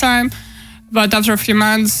trance at that time. But after a few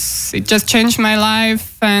months, it just changed my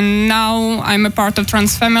life. And now I'm a part of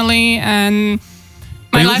trance family. And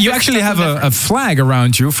my life you is actually have totally a flag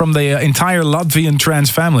around you from the entire Latvian trance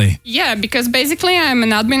family. Yeah, because basically I'm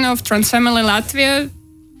an admin of Trance Family Latvia.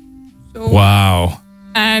 So, wow.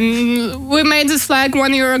 And we made this flag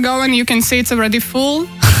 1 year ago, and you can see it's already full.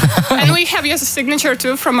 And we have your signature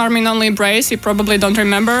too from Armin Only Brace. You probably don't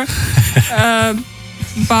remember.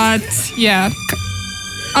 But yeah,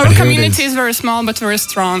 our community is very small but very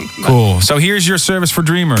strong. Cool. So here's your service for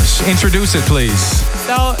dreamers. Introduce it, please.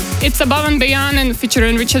 So it's Above and Beyond, and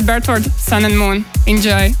featuring Richard Bertward, Sun and Moon.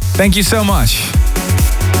 Enjoy. Thank you so much.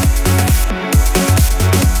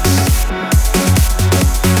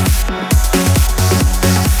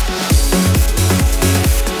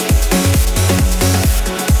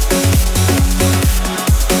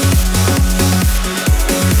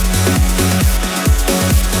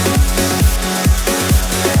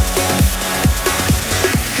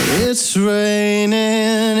 It's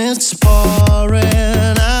raining, it's pouring,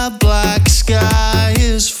 a black sky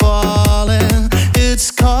is falling. It's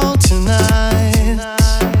cold tonight.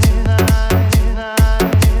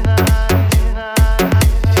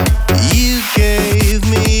 You gave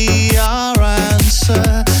me your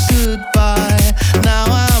answer, goodbye. Now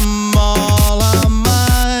I'm all on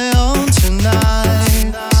my own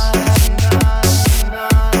tonight.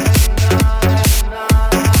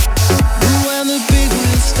 When the big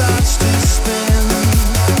wheel starts to spin,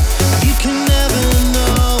 you can never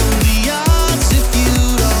know the odds. If you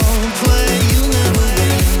don't play, you never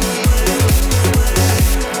win.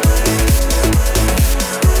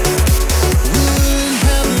 We're in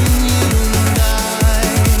heaven, you and I.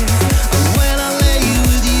 When I lay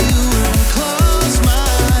with you and close my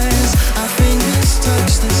eyes, our fingers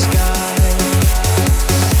touch the sky.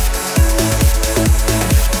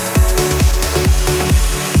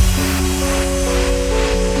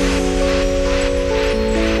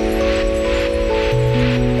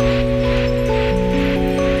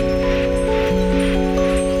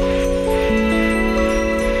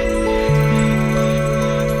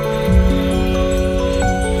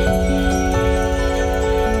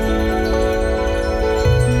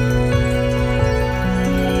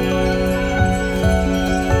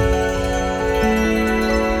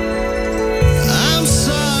 I'm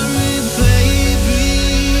sorry, baby.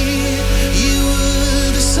 You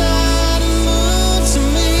were the sun and moon to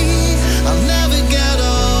me. I'll never get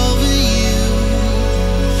over you.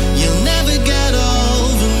 You'll never get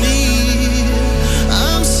over me.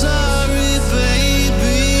 I'm sorry,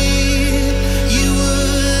 baby. You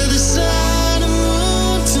were the sun and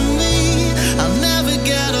moon to me. I'll never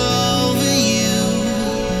get over you.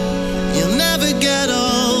 You'll never get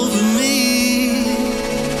over me.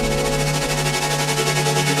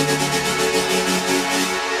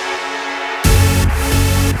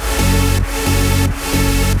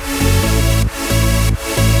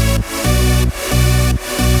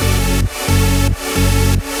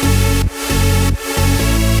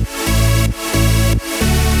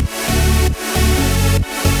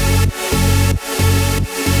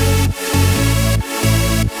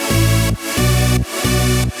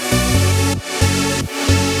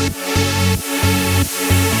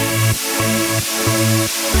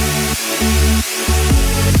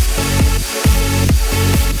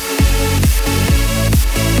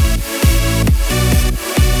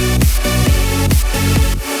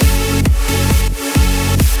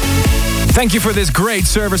 Thank you for this great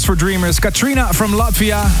service for dreamers. Katrina from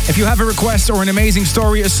Latvia. If you have a request or an amazing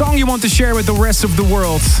story, a song you want to share with the rest of the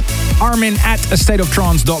world,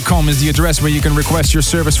 Armin@astateoftrance.com is the address where you can request your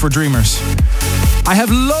service for dreamers. I have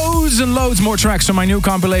loads and loads more tracks from my new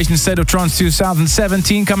compilation State of Trance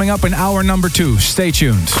 2017 coming up in hour number 2. Stay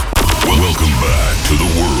tuned. Welcome back to the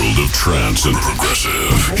world of trance and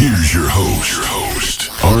progressive. Here's your host,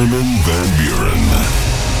 Armin van Buuren.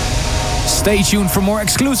 Stay tuned for more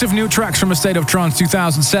exclusive new tracks from A State of Trance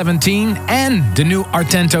 2017 and the new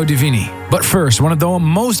Artento Divini. But first, one of the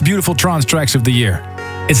most beautiful trance tracks of the year.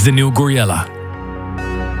 It's the new Gouryella.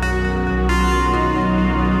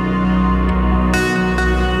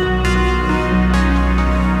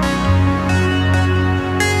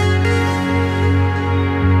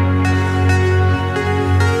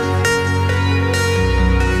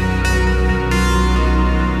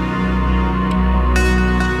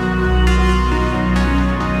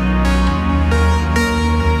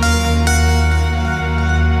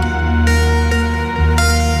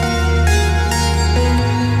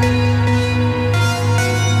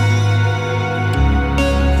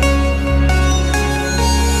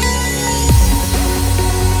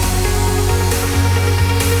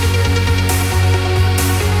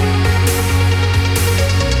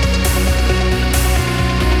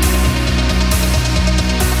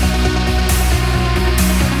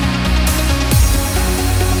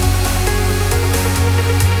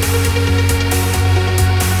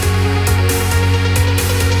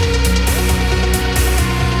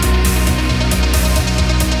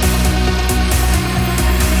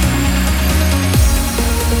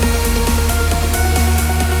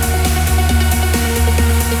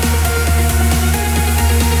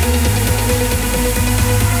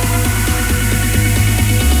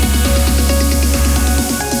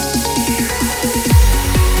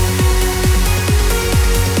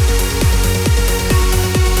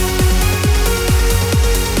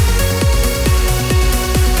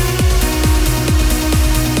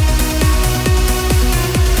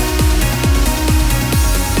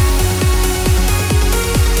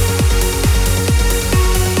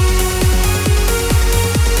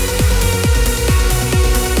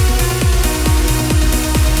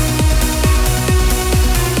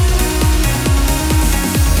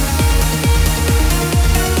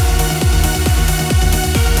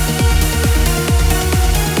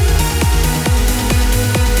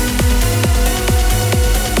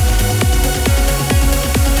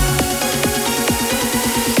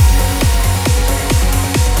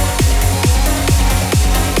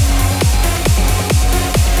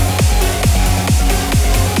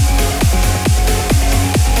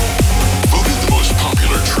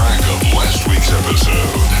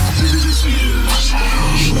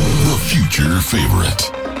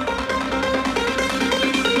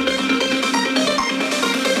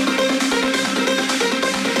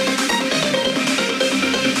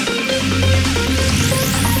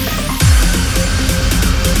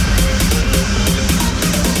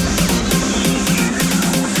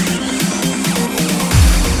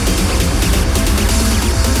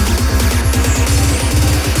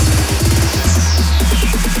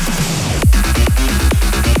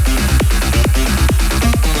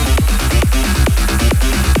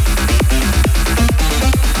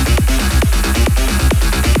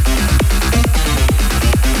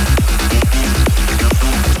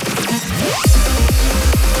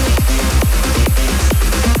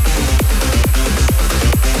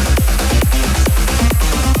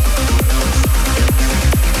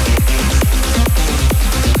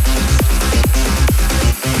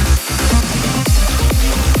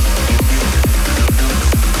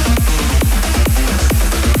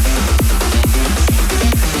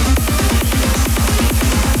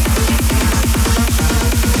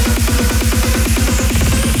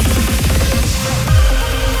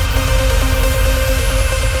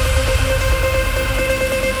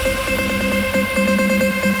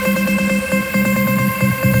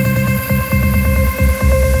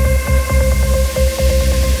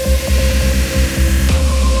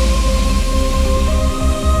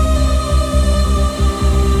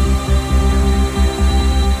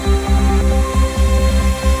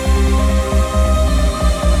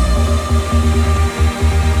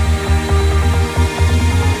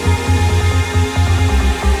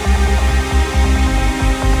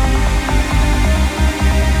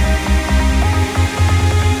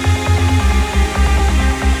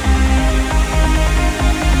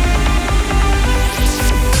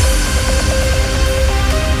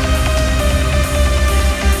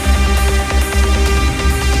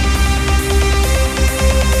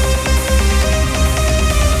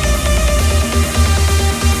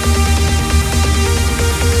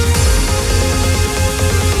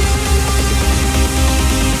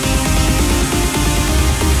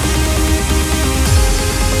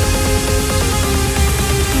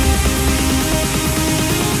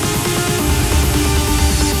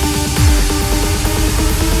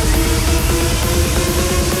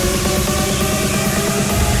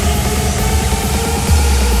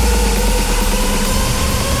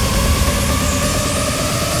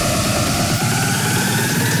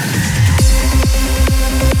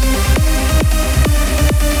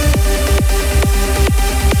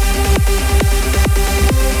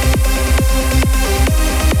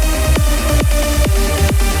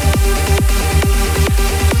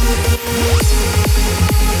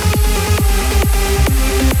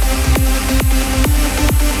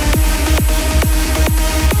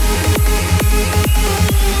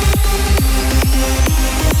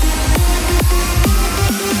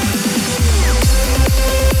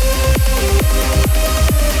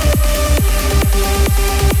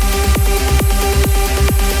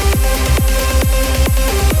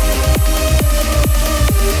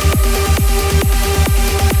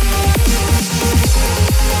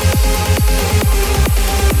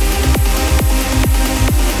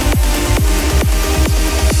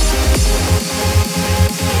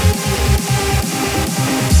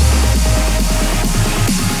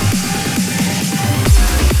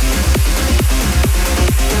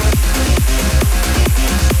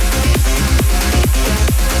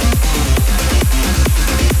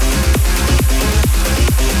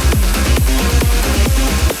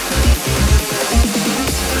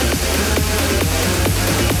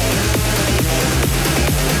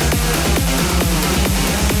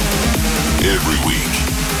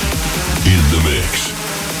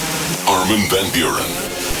 Armin van Buuren.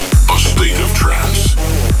 A state of trance.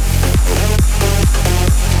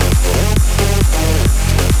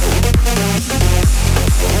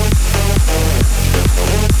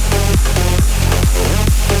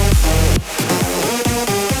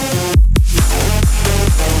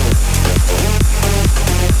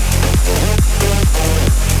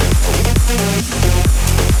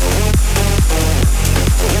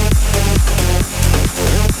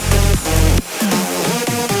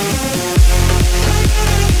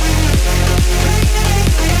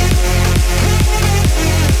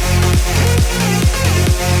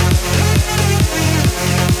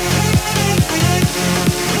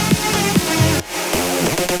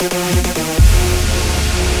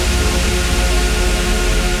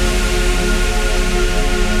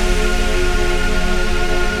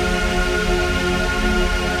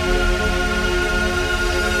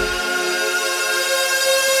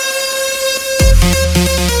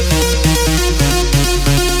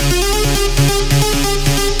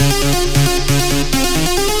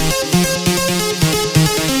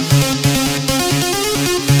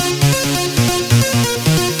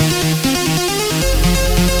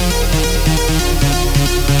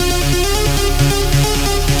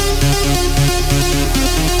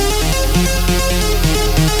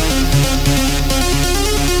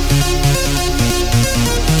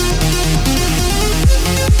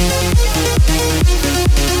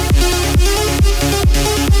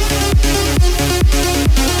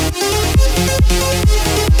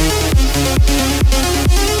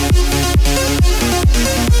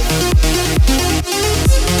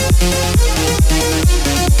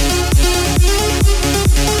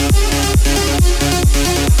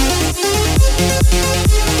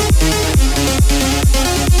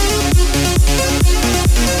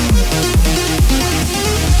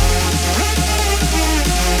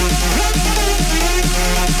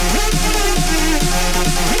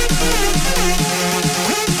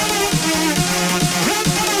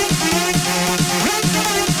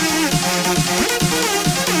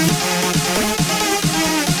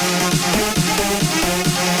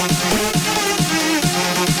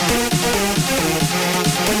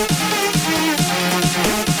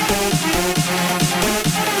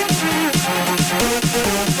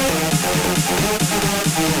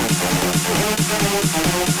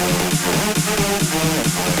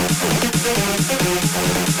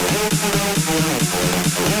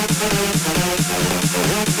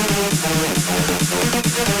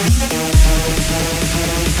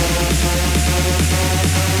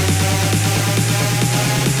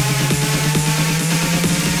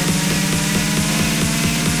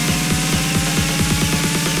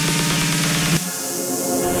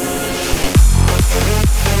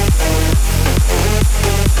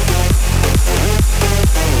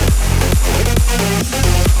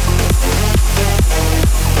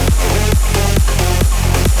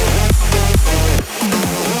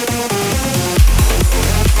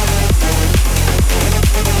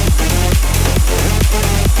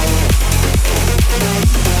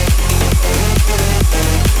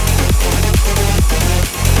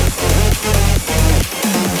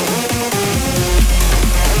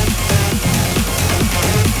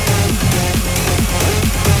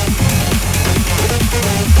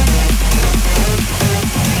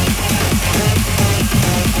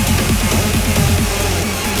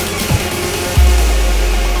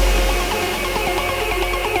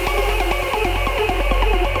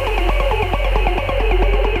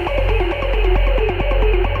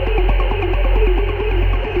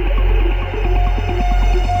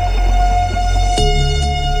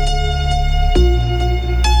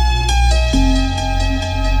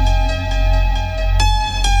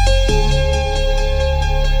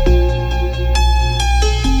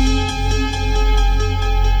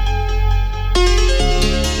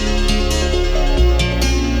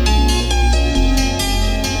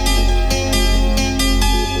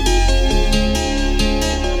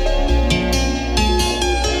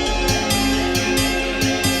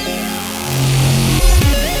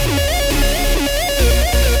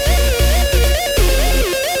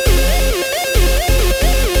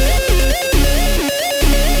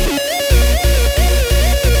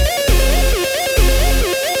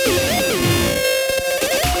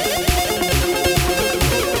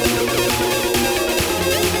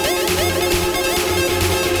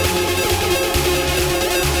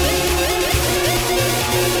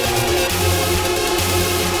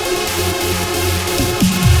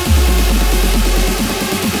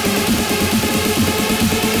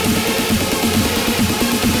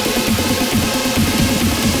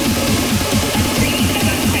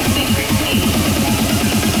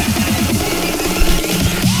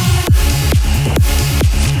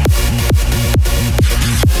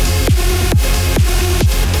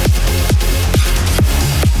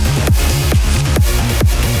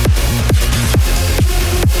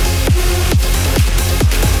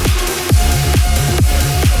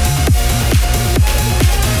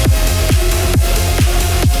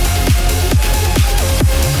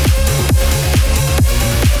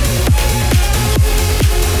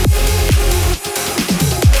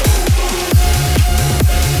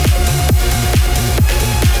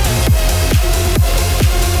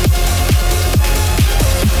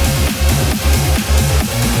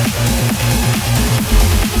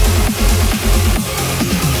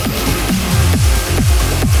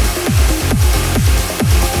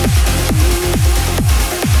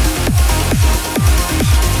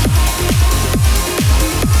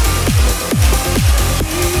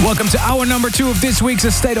 Welcome to hour number 2 of this week's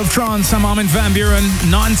A State of Trance. I'm Armin van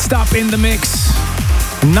Buuren, non-stop in the mix.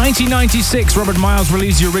 In 1996, Robert Miles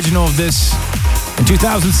released the original of this. In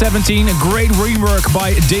 2017, a great rework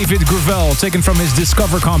by David Gravel, taken from his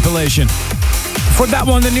Discover compilation. For that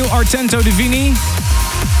one, the new Artento Divini.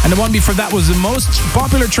 And the one before that was the most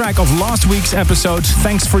popular track of last week's episode.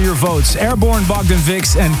 Thanks for your votes. Airborne, Bogdan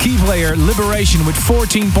Vix, and key player Liberation with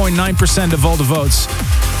 14.9% of all the votes.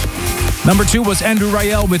 Number 2 was Andrew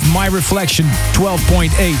Rayel with My Reflection,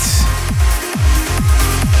 12.8.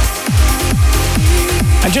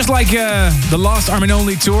 And just like the last Armin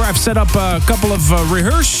Only tour, I've set up a couple of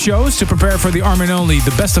rehearsed shows to prepare for the Armin Only,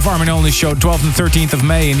 the Best of Armin Only show, 12th and 13th of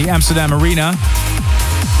May in the Amsterdam Arena.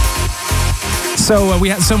 So we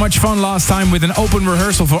had so much fun last time with an open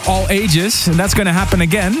rehearsal for all ages, and that's going to happen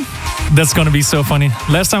again. That's going to be so funny.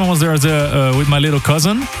 Last time I was there with my little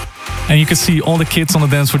cousin, and you could see all the kids on the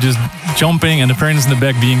dance floor just jumping and the parents in the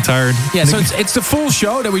back being tired. Yeah, so it's the full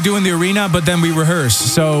show that we do in the arena, but then we rehearse.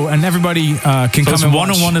 So, and everybody can come it's and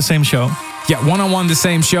one-on-one the same show. Yeah, one-on-one the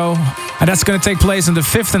same show. And that's going to take place on the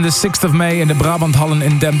 5th and the 6th of May in the Brabant Hallen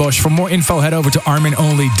in Den Bosch. For more info, head over to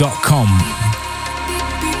arminonly.com.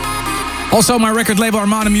 Also, my record label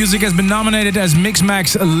Armada Music has been nominated as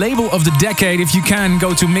Mixmag's Label of the Decade. If you can,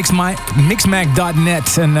 go to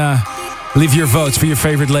mixmag.net and leave your votes for your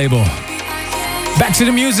favorite label. Back to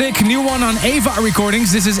the music. New one on Ava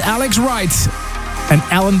Recordings. This is Alex Wright and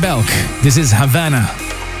Alan Belk. This is Havana.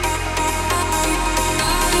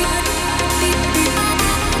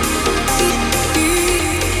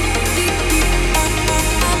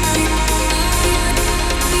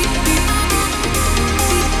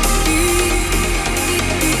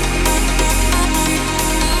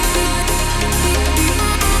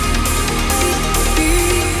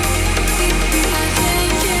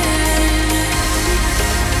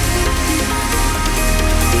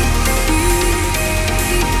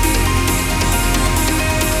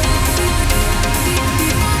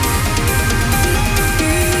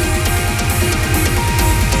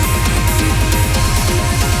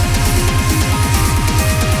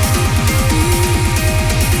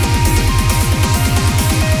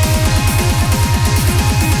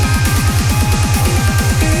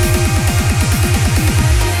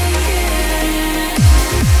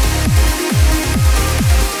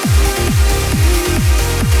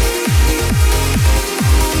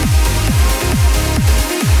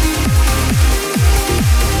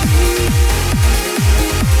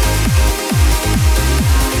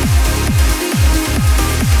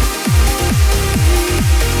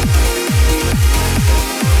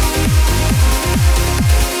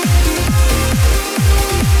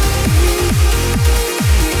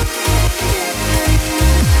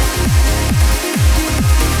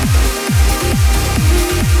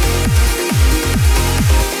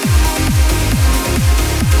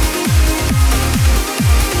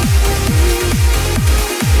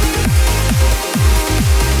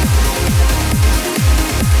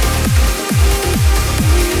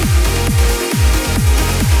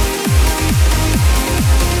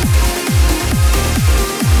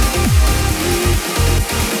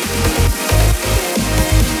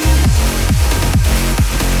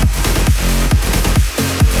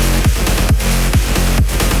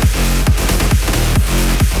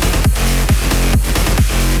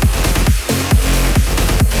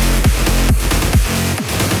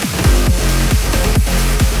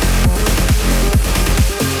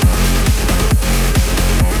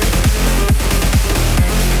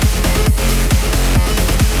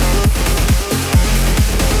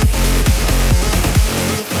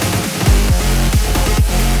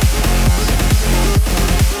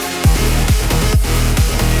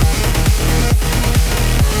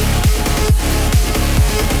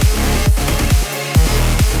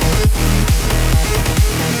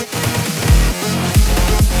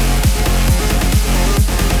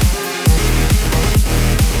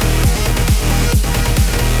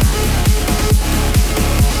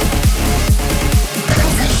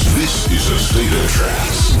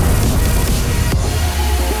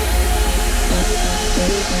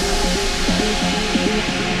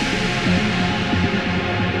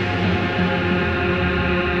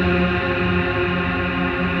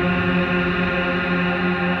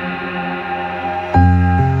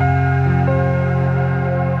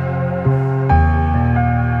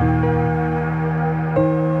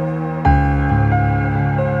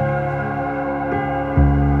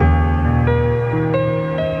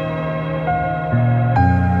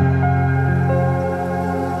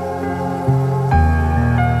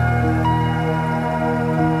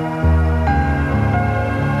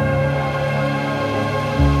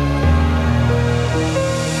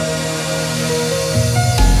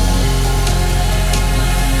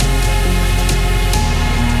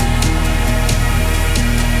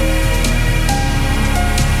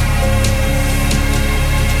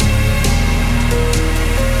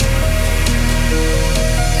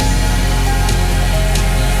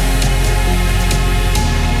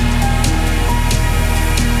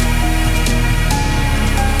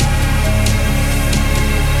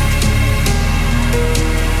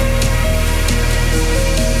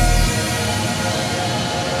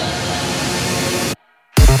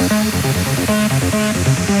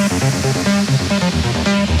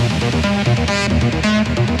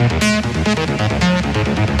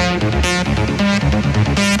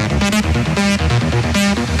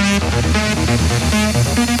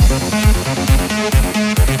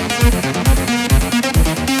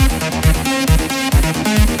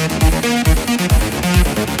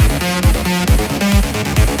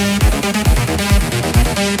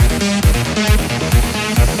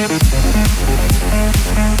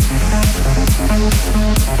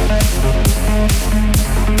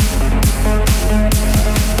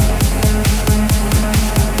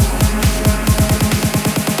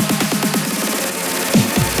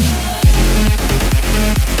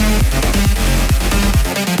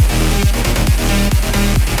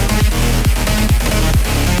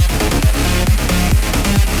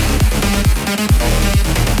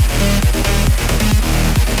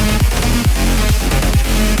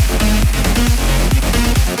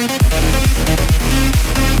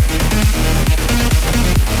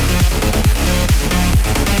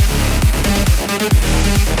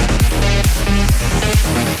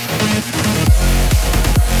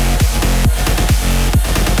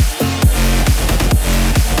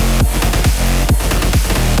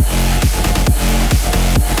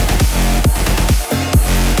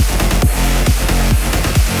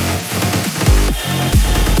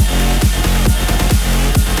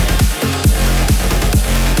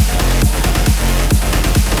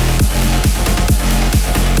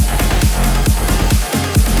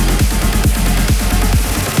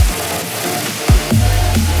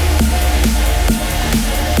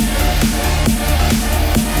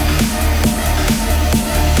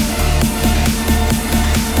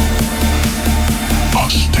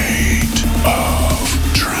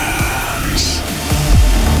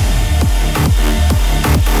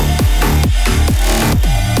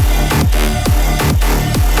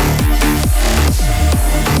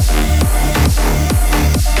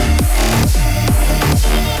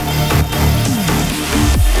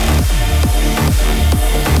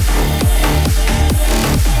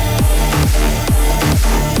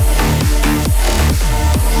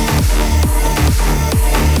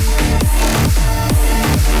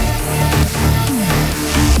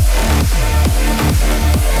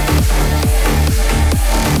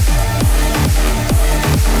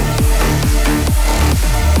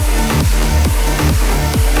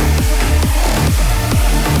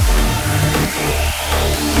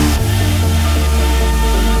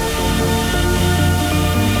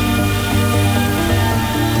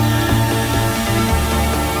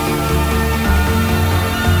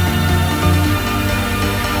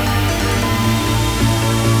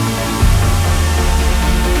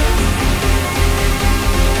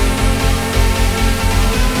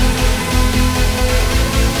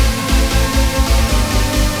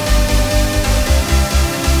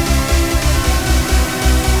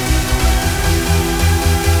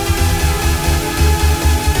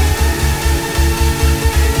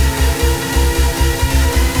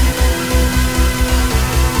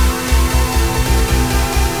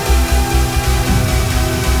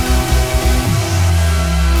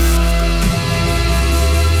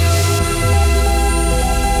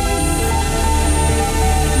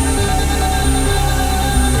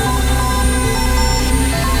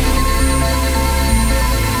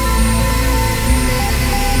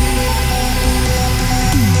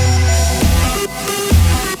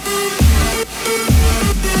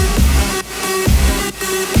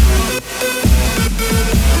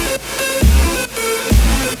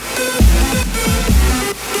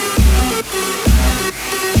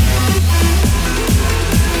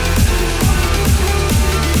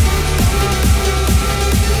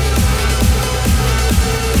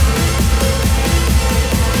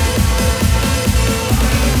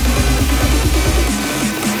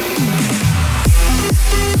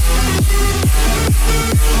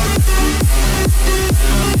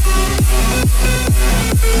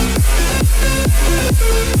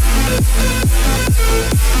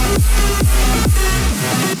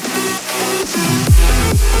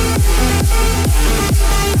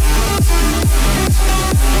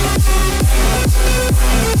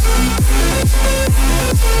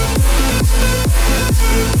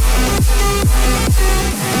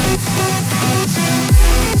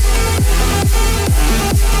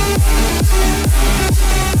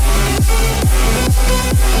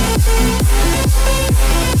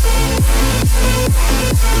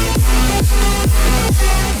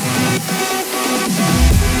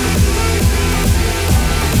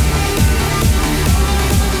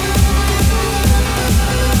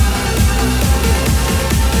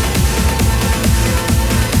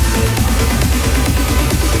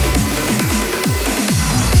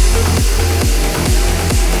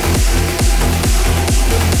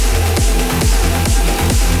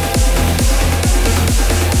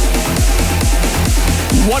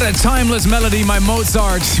 a timeless melody, my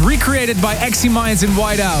Mozart, recreated by Exy Minds and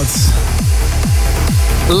Whiteouts.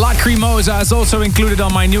 Lacrimosa is also included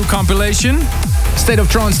on my new compilation, State of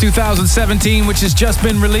Trance 2017, which has just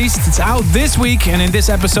been released. It's out this week, and in this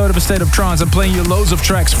episode of A State of Trance, I'm playing you loads of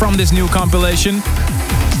tracks from this new compilation.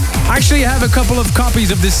 I actually have a couple of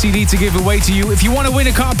copies of this CD to give away to you. If you want to win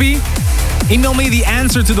a copy, email me the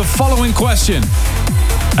answer to the following question.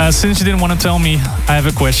 Since you didn't want to tell me, I have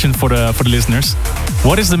a question for the listeners.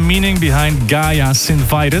 What is the meaning behind Gaia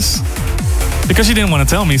Synvitus? Because you didn't want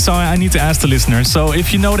to tell me, so I need to ask the listeners. So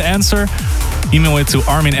if you know the answer, email it to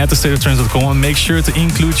armin@thestateoftrance.com and make sure to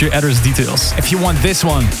include your address details. If you want this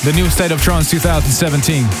one, the new State of Trance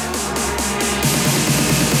 2017.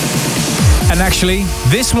 And actually,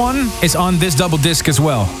 this one is on this double disc as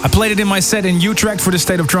well. I played it in my set in Utrecht for the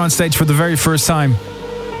State of Trance stage for the very first time.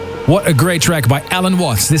 What a great track by Alan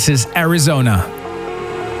Watts. This is Arizona.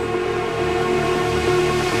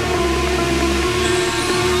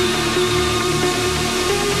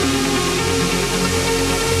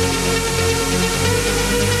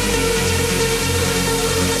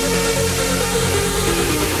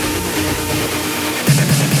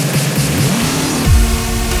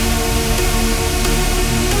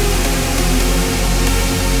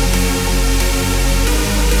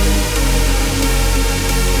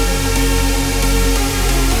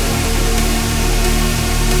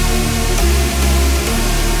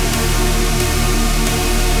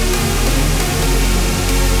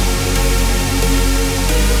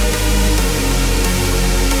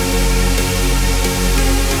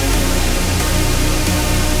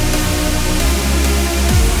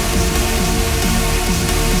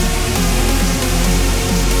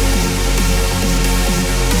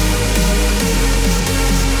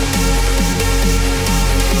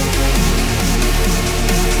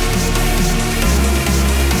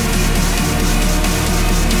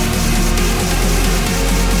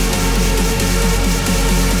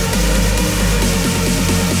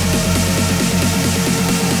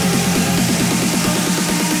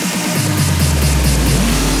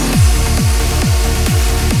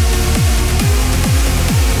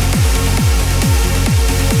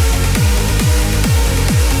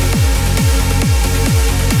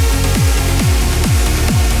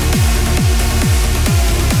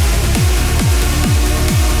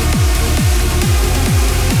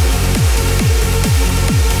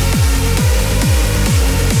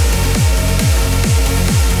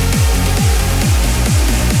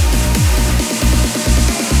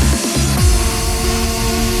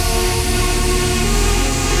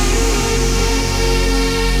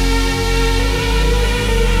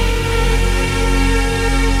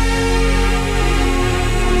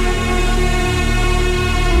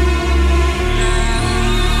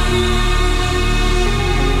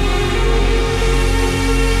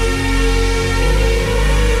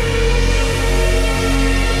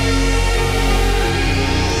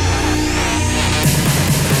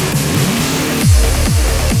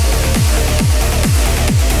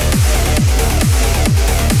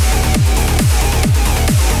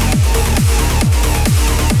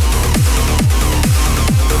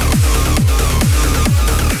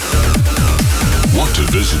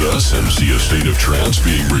 Visit us and see A State of Trance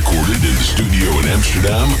being recorded in the studio in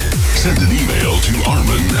Amsterdam? Send an email to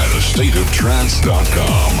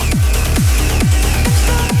armin@astateoftrance.com.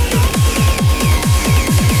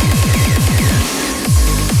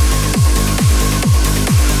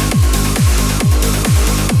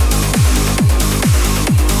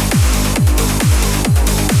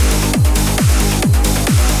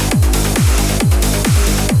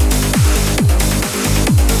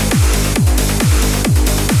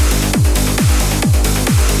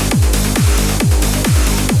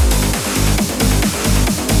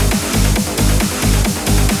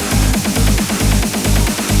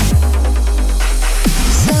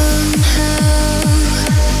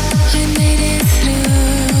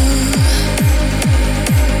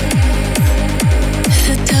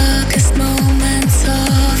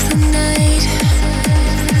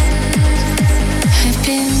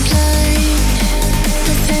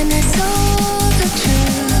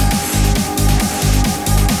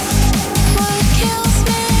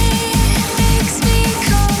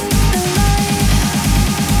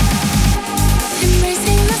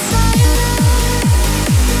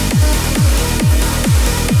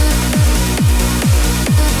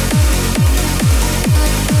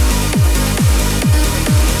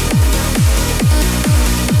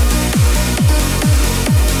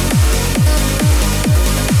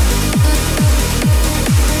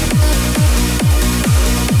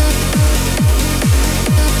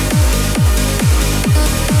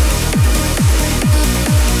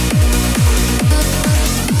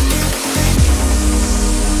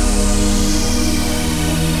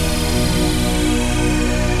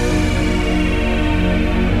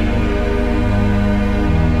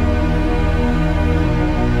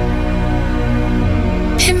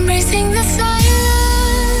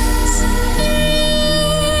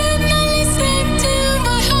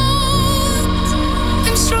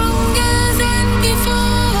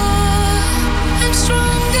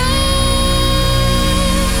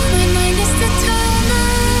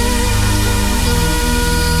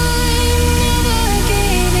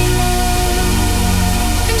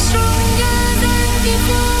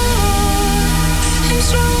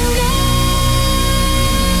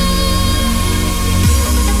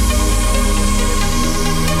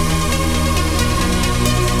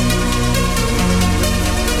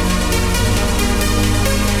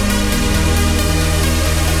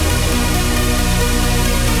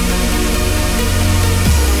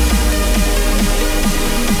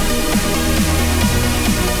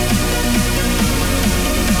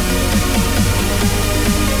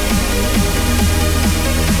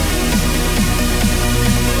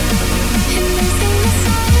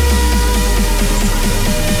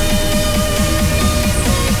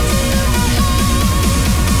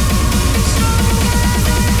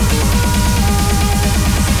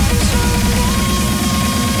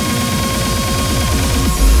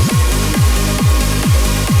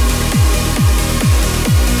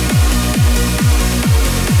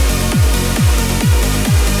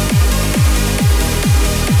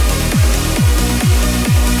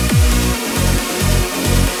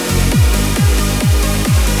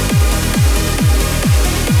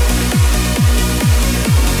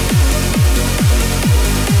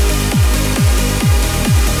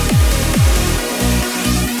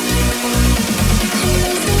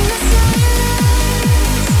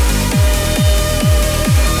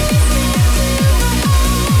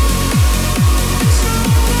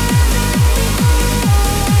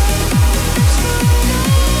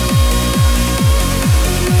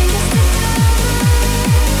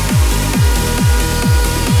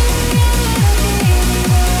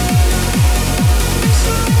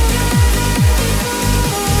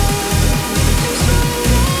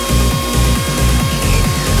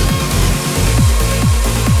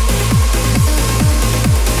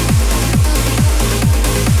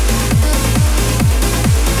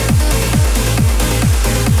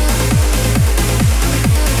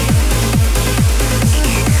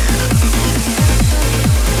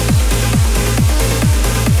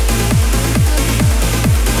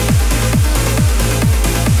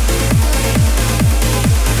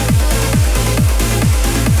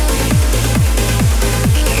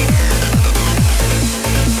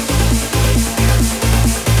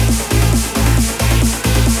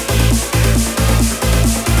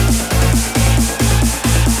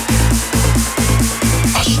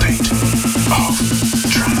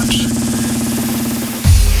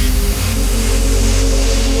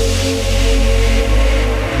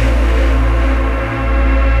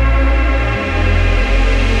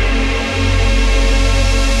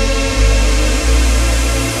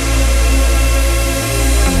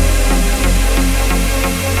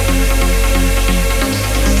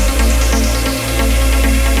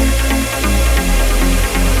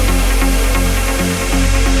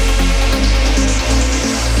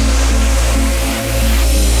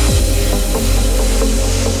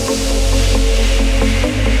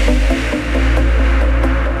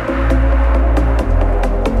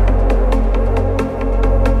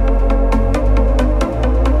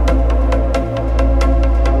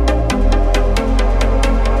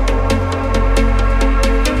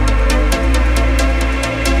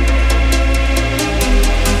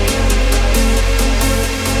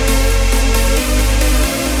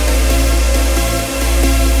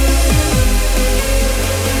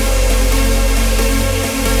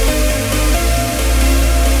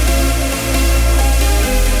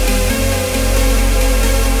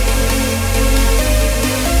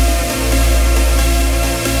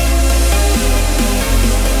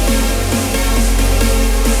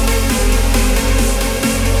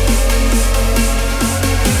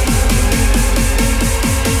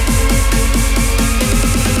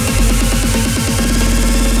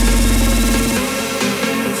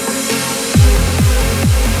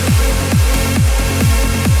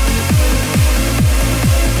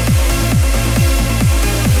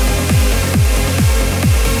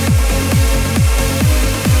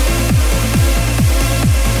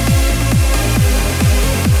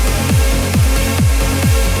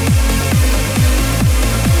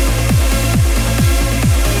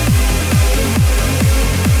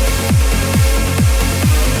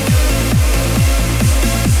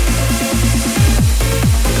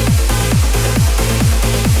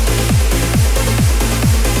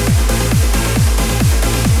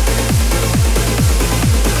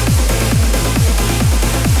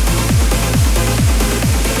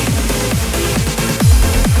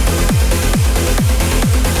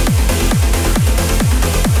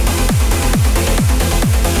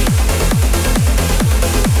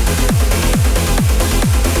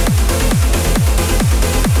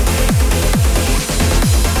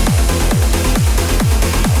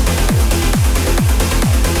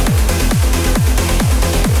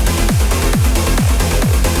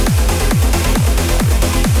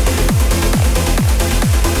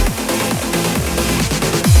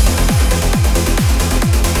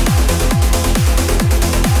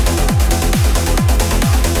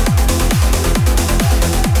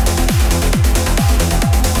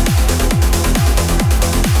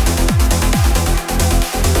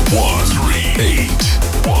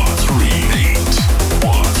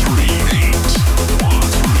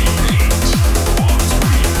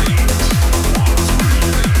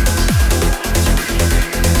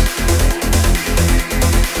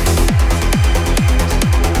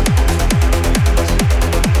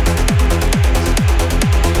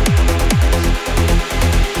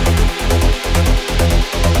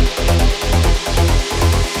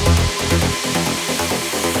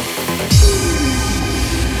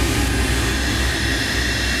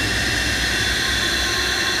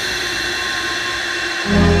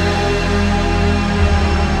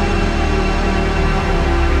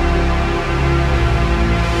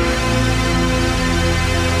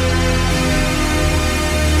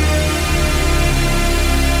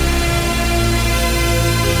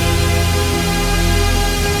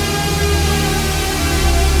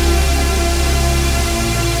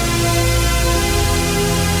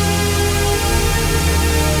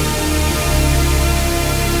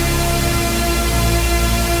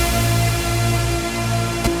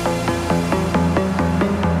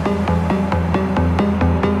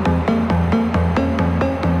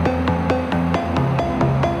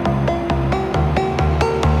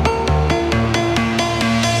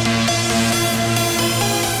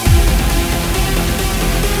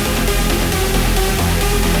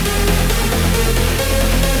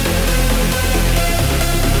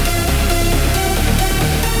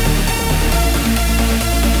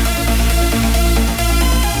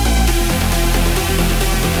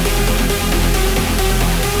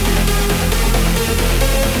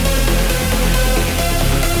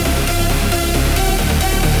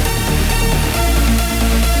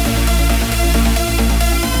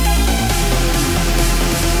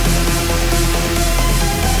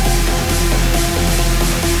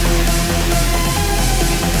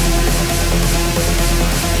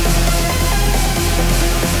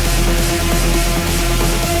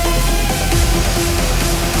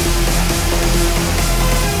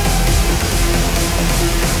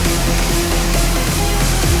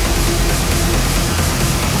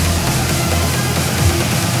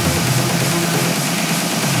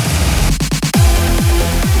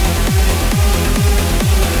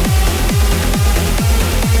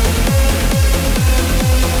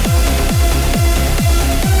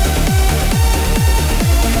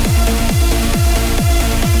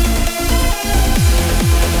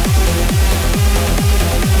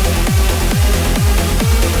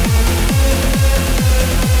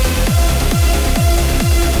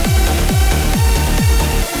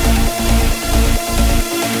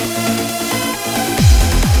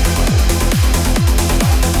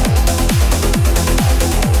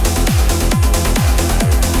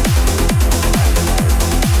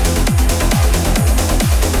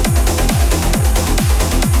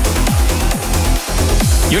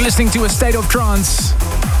 You're listening to A State of Trance.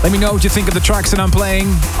 Let me know what you think of the tracks that I'm playing.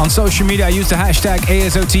 On social media, I use the hashtag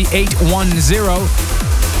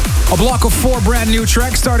ASOT810. A block of 4 brand new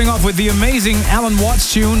tracks, starting off with the amazing Alan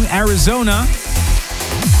Watts tune, Arizona.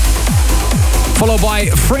 Followed by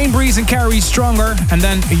Frame Breeze and Carrie Stronger, and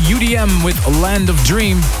then UDM with Land of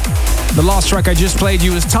Dream. The last track I just played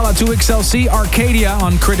you is Tala 2XLC Arcadia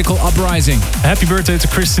on Critical Uprising. Happy birthday to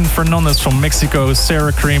Christian Fernandez from Mexico,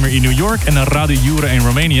 Sarah Kramer in New York, and Radu Jure in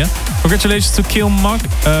Romania. Congratulations to Kill Mug,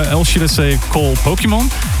 or should I say Cole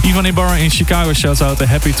Pokemon. Ivan Ibarra in Chicago shouts out a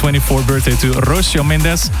happy 24th birthday to Rocio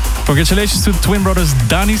Mendes. Congratulations to twin brothers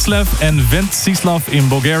Danislav and Vencislav in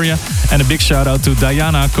Bulgaria. And a big shout out to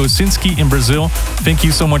Diana Kosinski in Brazil. Thank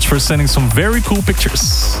you so much for sending some very cool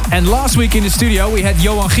pictures. And last week in the studio we had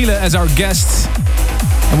Johan Giele as our guest.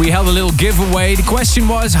 And we held a little giveaway. The question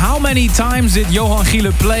was, how many times did Johan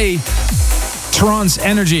Giele play Trance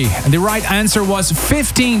Energy? And the right answer was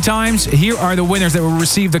 15 times. Here are the winners that will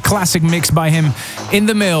receive the classic mix by him in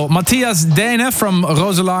the mail. Matthias Dene from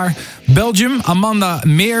Roselaar, Belgium. Amanda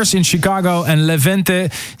Meers in Chicago. And Levente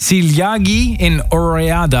Siljagi in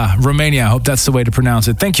Oreada, Romania. I hope that's the way to pronounce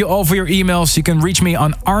it. Thank you all for your emails. You can reach me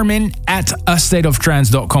on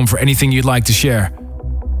armin@astateoftrance.com for anything you'd like to share.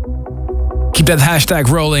 Keep that hashtag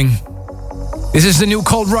rolling. This is the new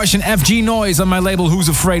Cold Rush and FG Noise on my label Who's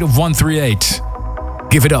Afraid of 138.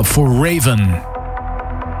 Give it up for Raven.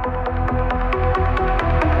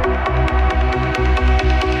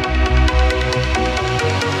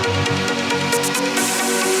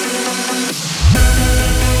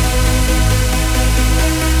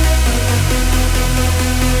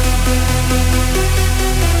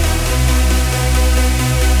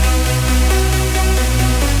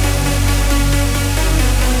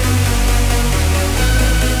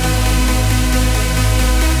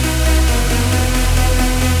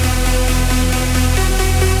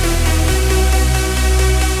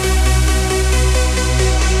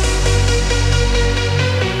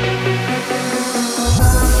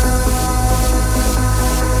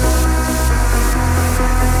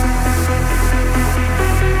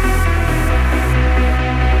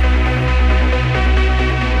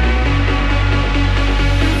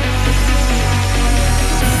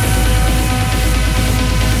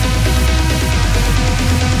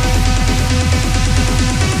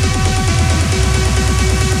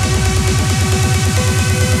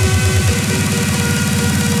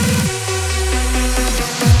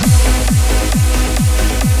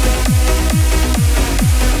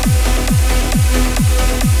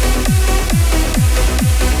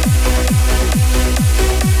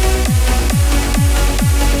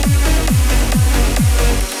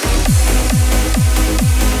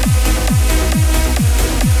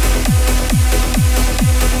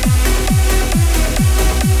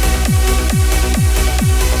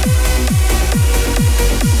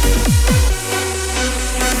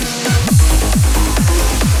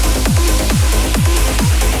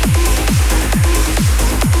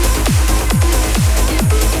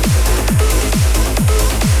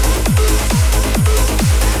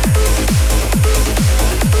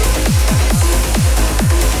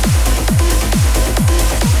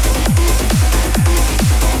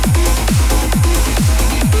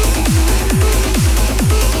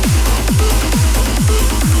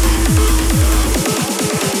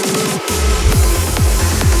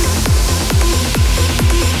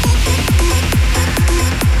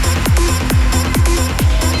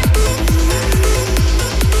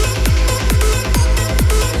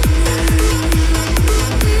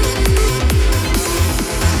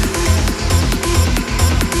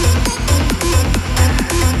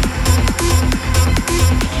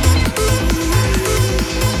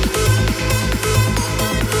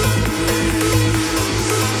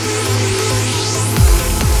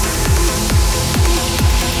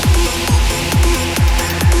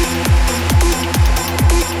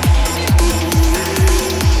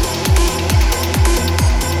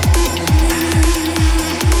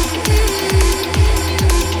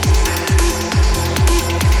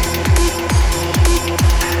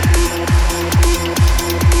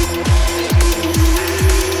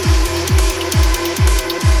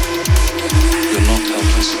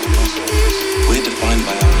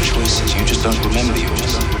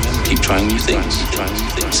 trying new things.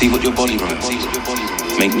 See what your body wants.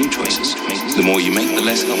 Make new choices. The more you make, the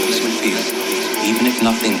less helpless you feel. Even if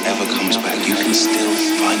nothing ever comes back, you can still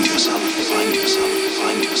find yourself, find yourself,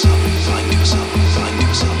 find yourself, find yourself, find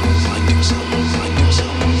yourself, find yourself, find yourself,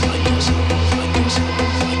 find yourself, find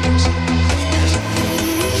yourself, find yourself.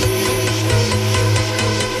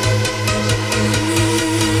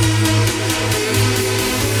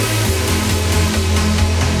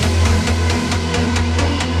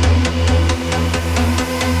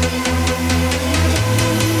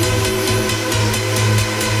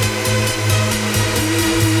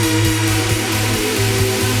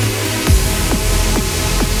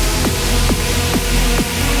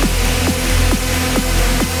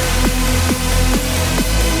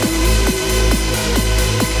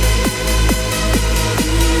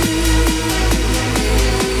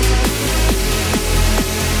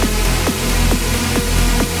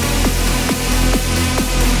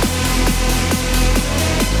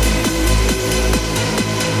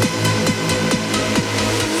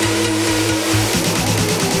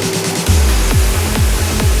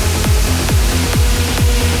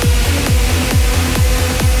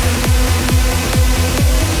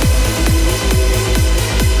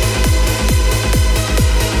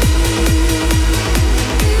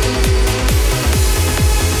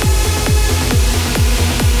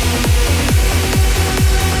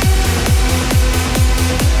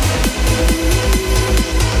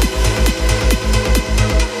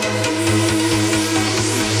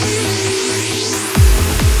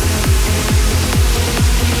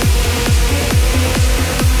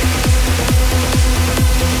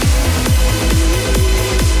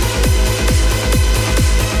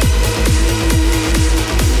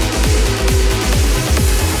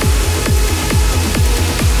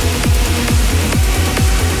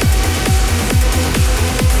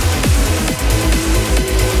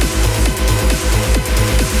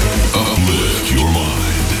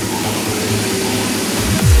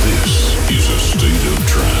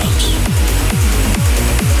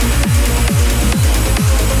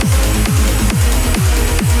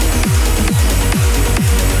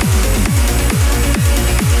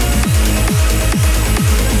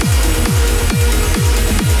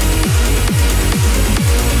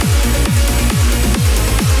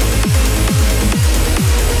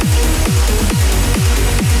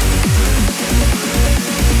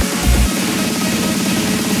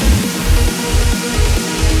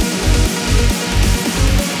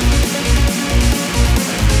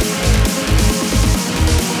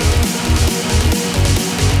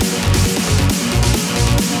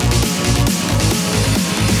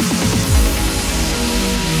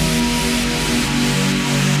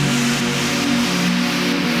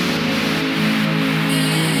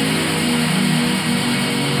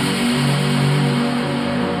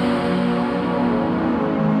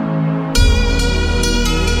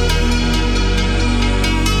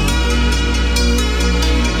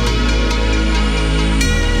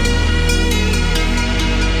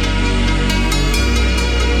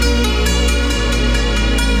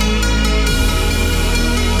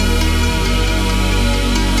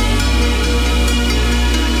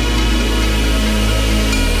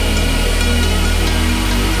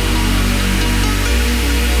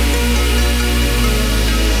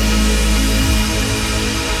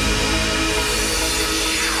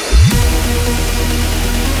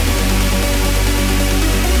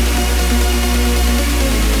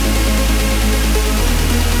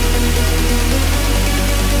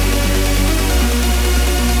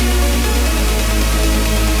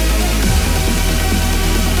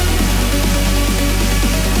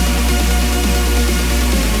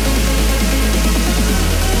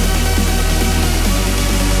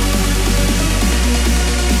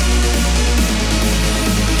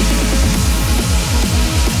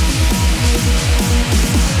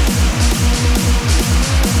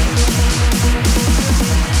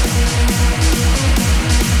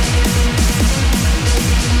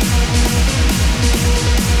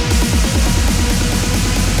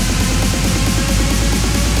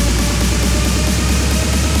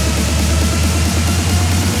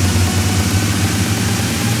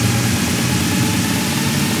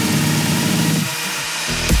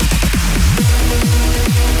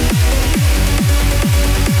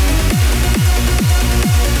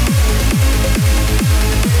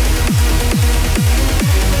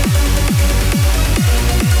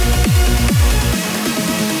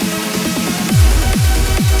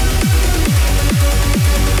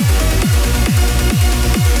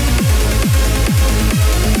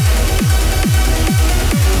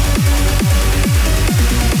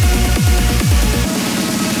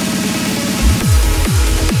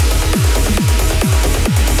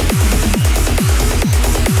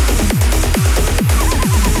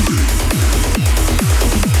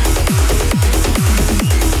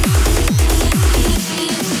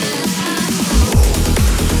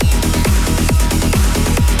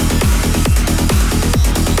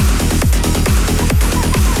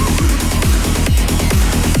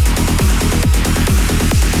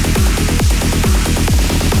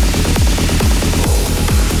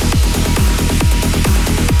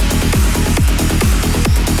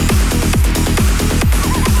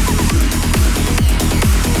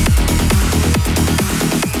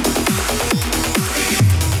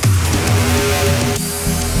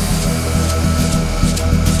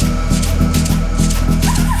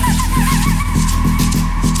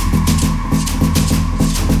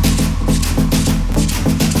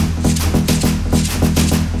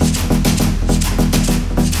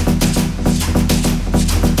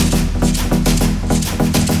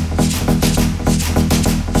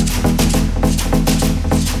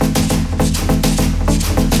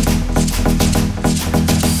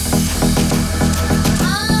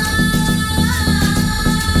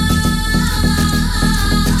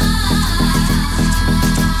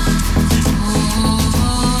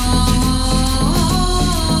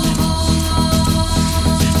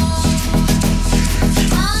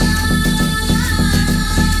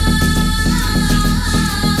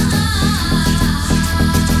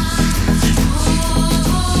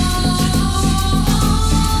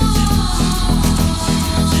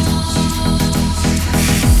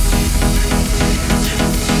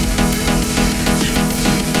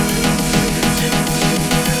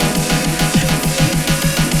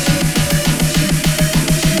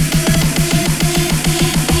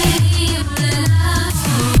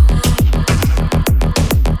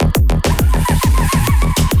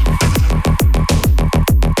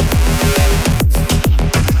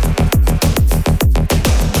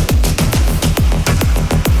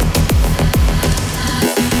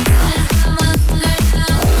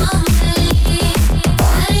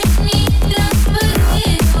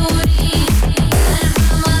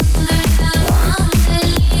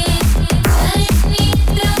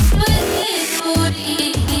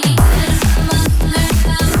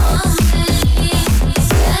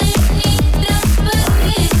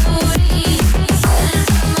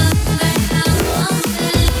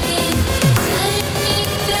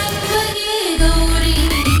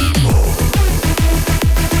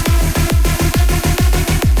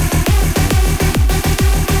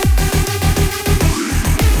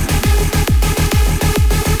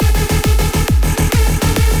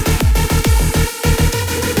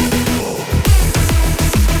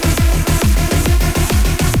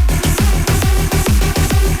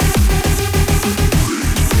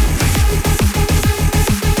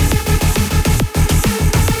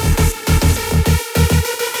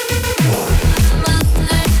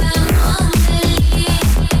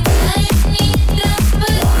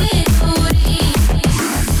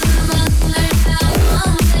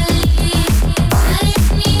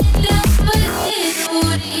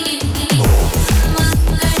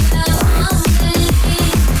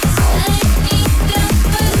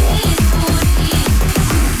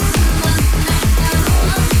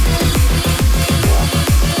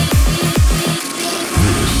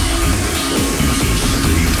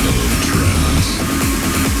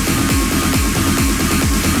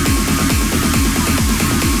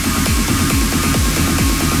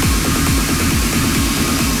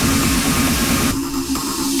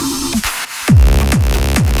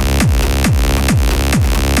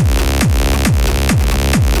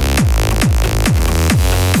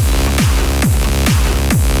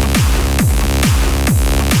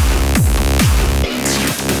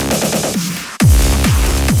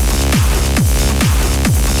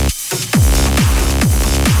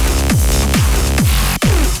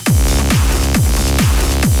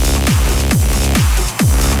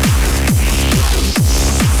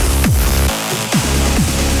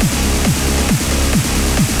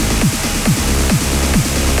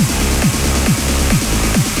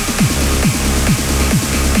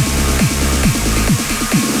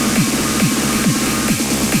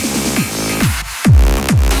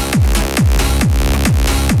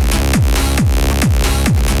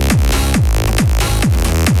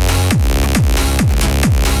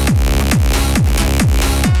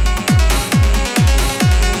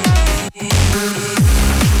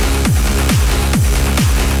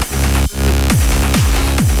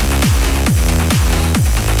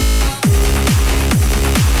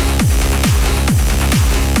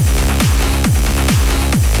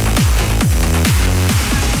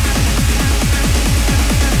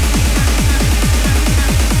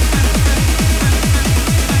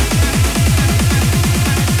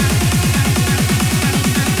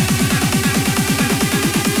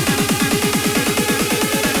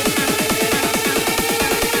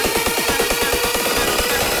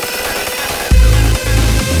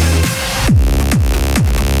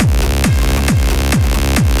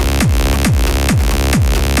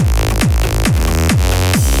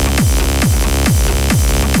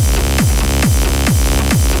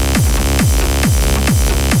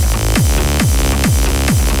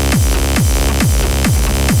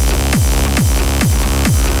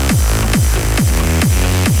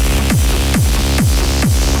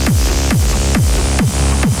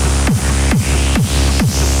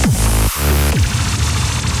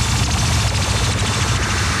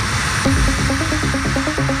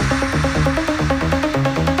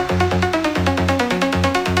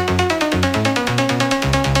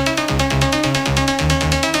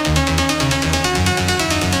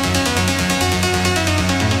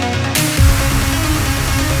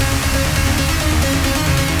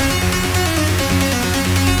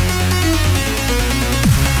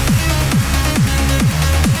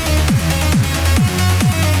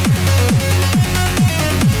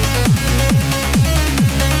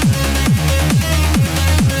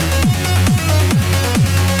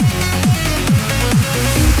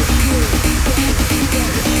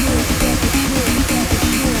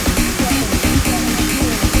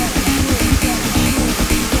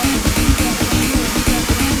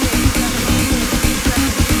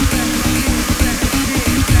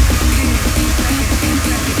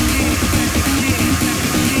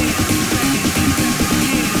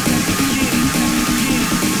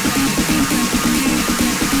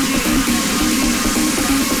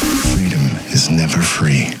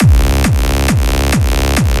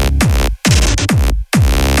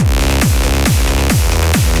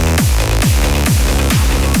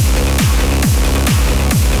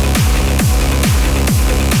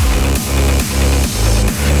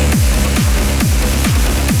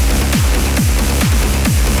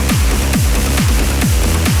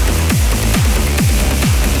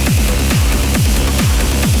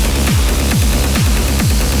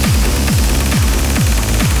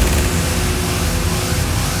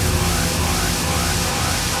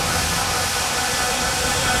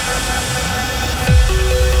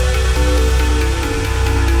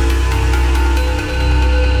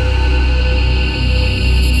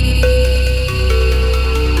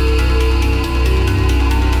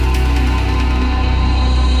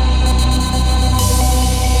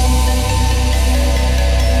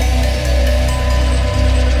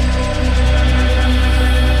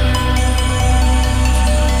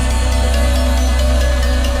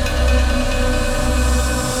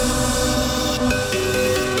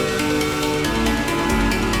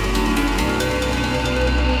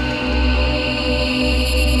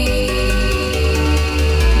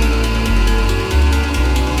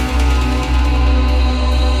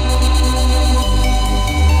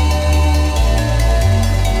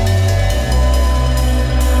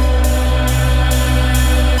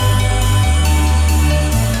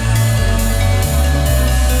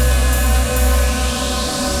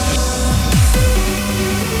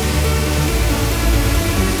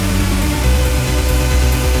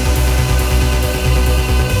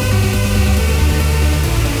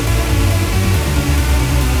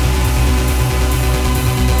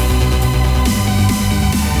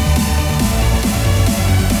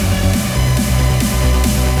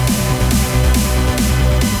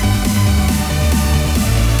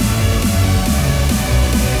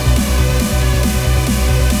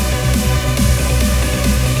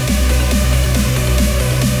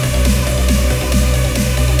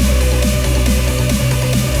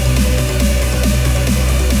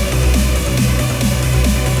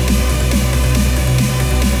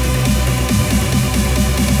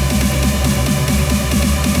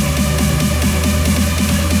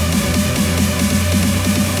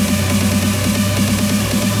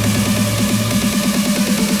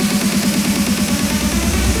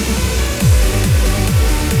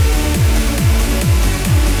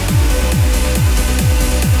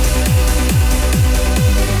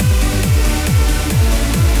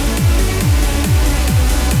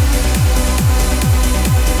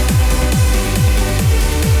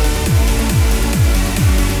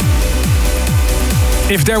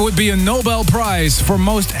 If there would be a Nobel Prize for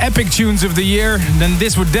most epic tunes of the year, then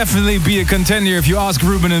this would definitely be a contender if you ask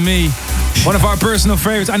Ruben and me. One of our personal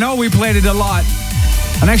favorites. I know we played it a lot.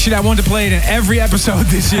 And actually, I want to play it in every episode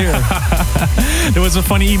this year. There was a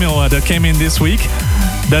funny email that came in this week.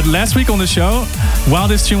 That last week on the show, while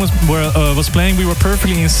this tune was playing, we were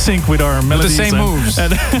perfectly in sync with our melodies. With the same moves.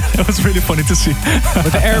 And it was really funny to see.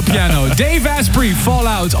 With the air piano. Dave Asprey,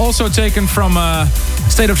 Fallout, also taken from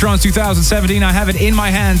State of Trance 2017. I have it in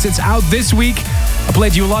my hands. It's out this week. I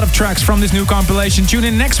played you a lot of tracks from this new compilation. Tune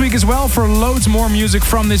in next week as well for loads more music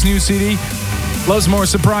from this new CD. Loads more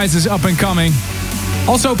surprises up and coming.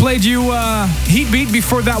 Also played you Heatbeat,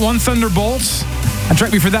 before that one Thunderbolts. And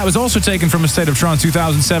track before that was also taken from A State of Trance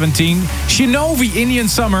 2017. Shinobi, Indian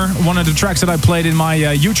Summer, one of the tracks that I played in my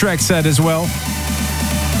U-Track set as well.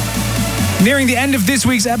 Nearing the end of this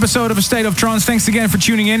week's episode of A State of Trance. Thanks again for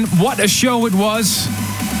tuning in. What a show it was.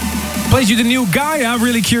 Played you the new Gaia.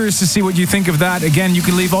 Really curious to see what you think of that. Again, you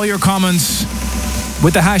can leave all your comments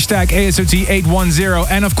with the hashtag ASOT810.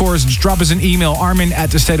 And of course, just drop us an email,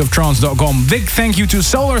 armin@thestateoftrance.com. Big thank you to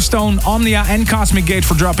Solarstone, Omnia and Cosmic Gate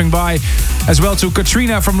for dropping by. As well to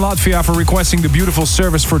Katrina from Latvia for requesting the beautiful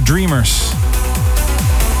service for Dreamers.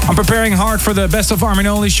 I'm preparing hard for the Best of Armin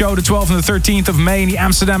Only show, the 12th and the 13th of May in the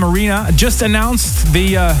Amsterdam Arena. Just announced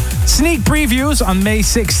the sneak previews on May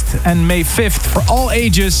 6th and May 5th for all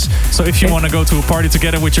ages. So if you want to go to a party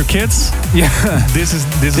together with your kids, yeah, this is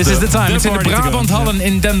the time. It's in the Brabanthallen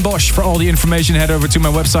in Den Bosch. For all the information, head over to my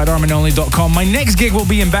website, arminonly.com. My next gig will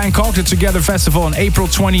be in Bangkok, the Together Festival, on April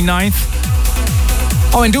 29th.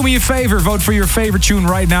 Oh, and do me a favor, vote for your favorite tune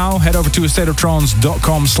right now. Head over to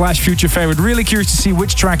astateoftrance.com/futurefavorite. Really curious to see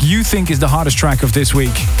which track you think is the hottest track of this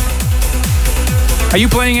week. Are you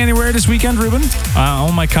playing anywhere this weekend, Ruben?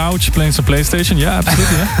 On my couch, playing some PlayStation. Yeah,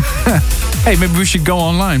 absolutely. Yeah. Hey, maybe we should go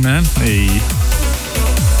online, man. Hey.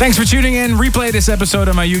 Thanks for tuning in. Replay this episode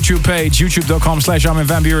on my YouTube page, youtube.com/Armin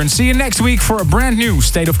van Buuren. See you next week for a brand new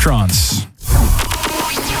State of Trance.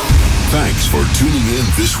 Thanks for tuning in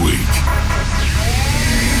this week.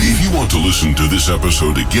 If you want to listen to this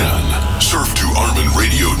episode again, surf to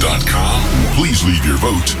ArminRadio.com. Please leave your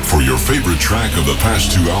vote for your favorite track of the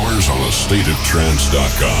past 2 hours on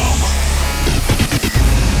AStateOfTrance.com.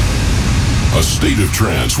 A State of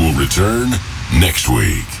Trance will return next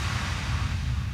week.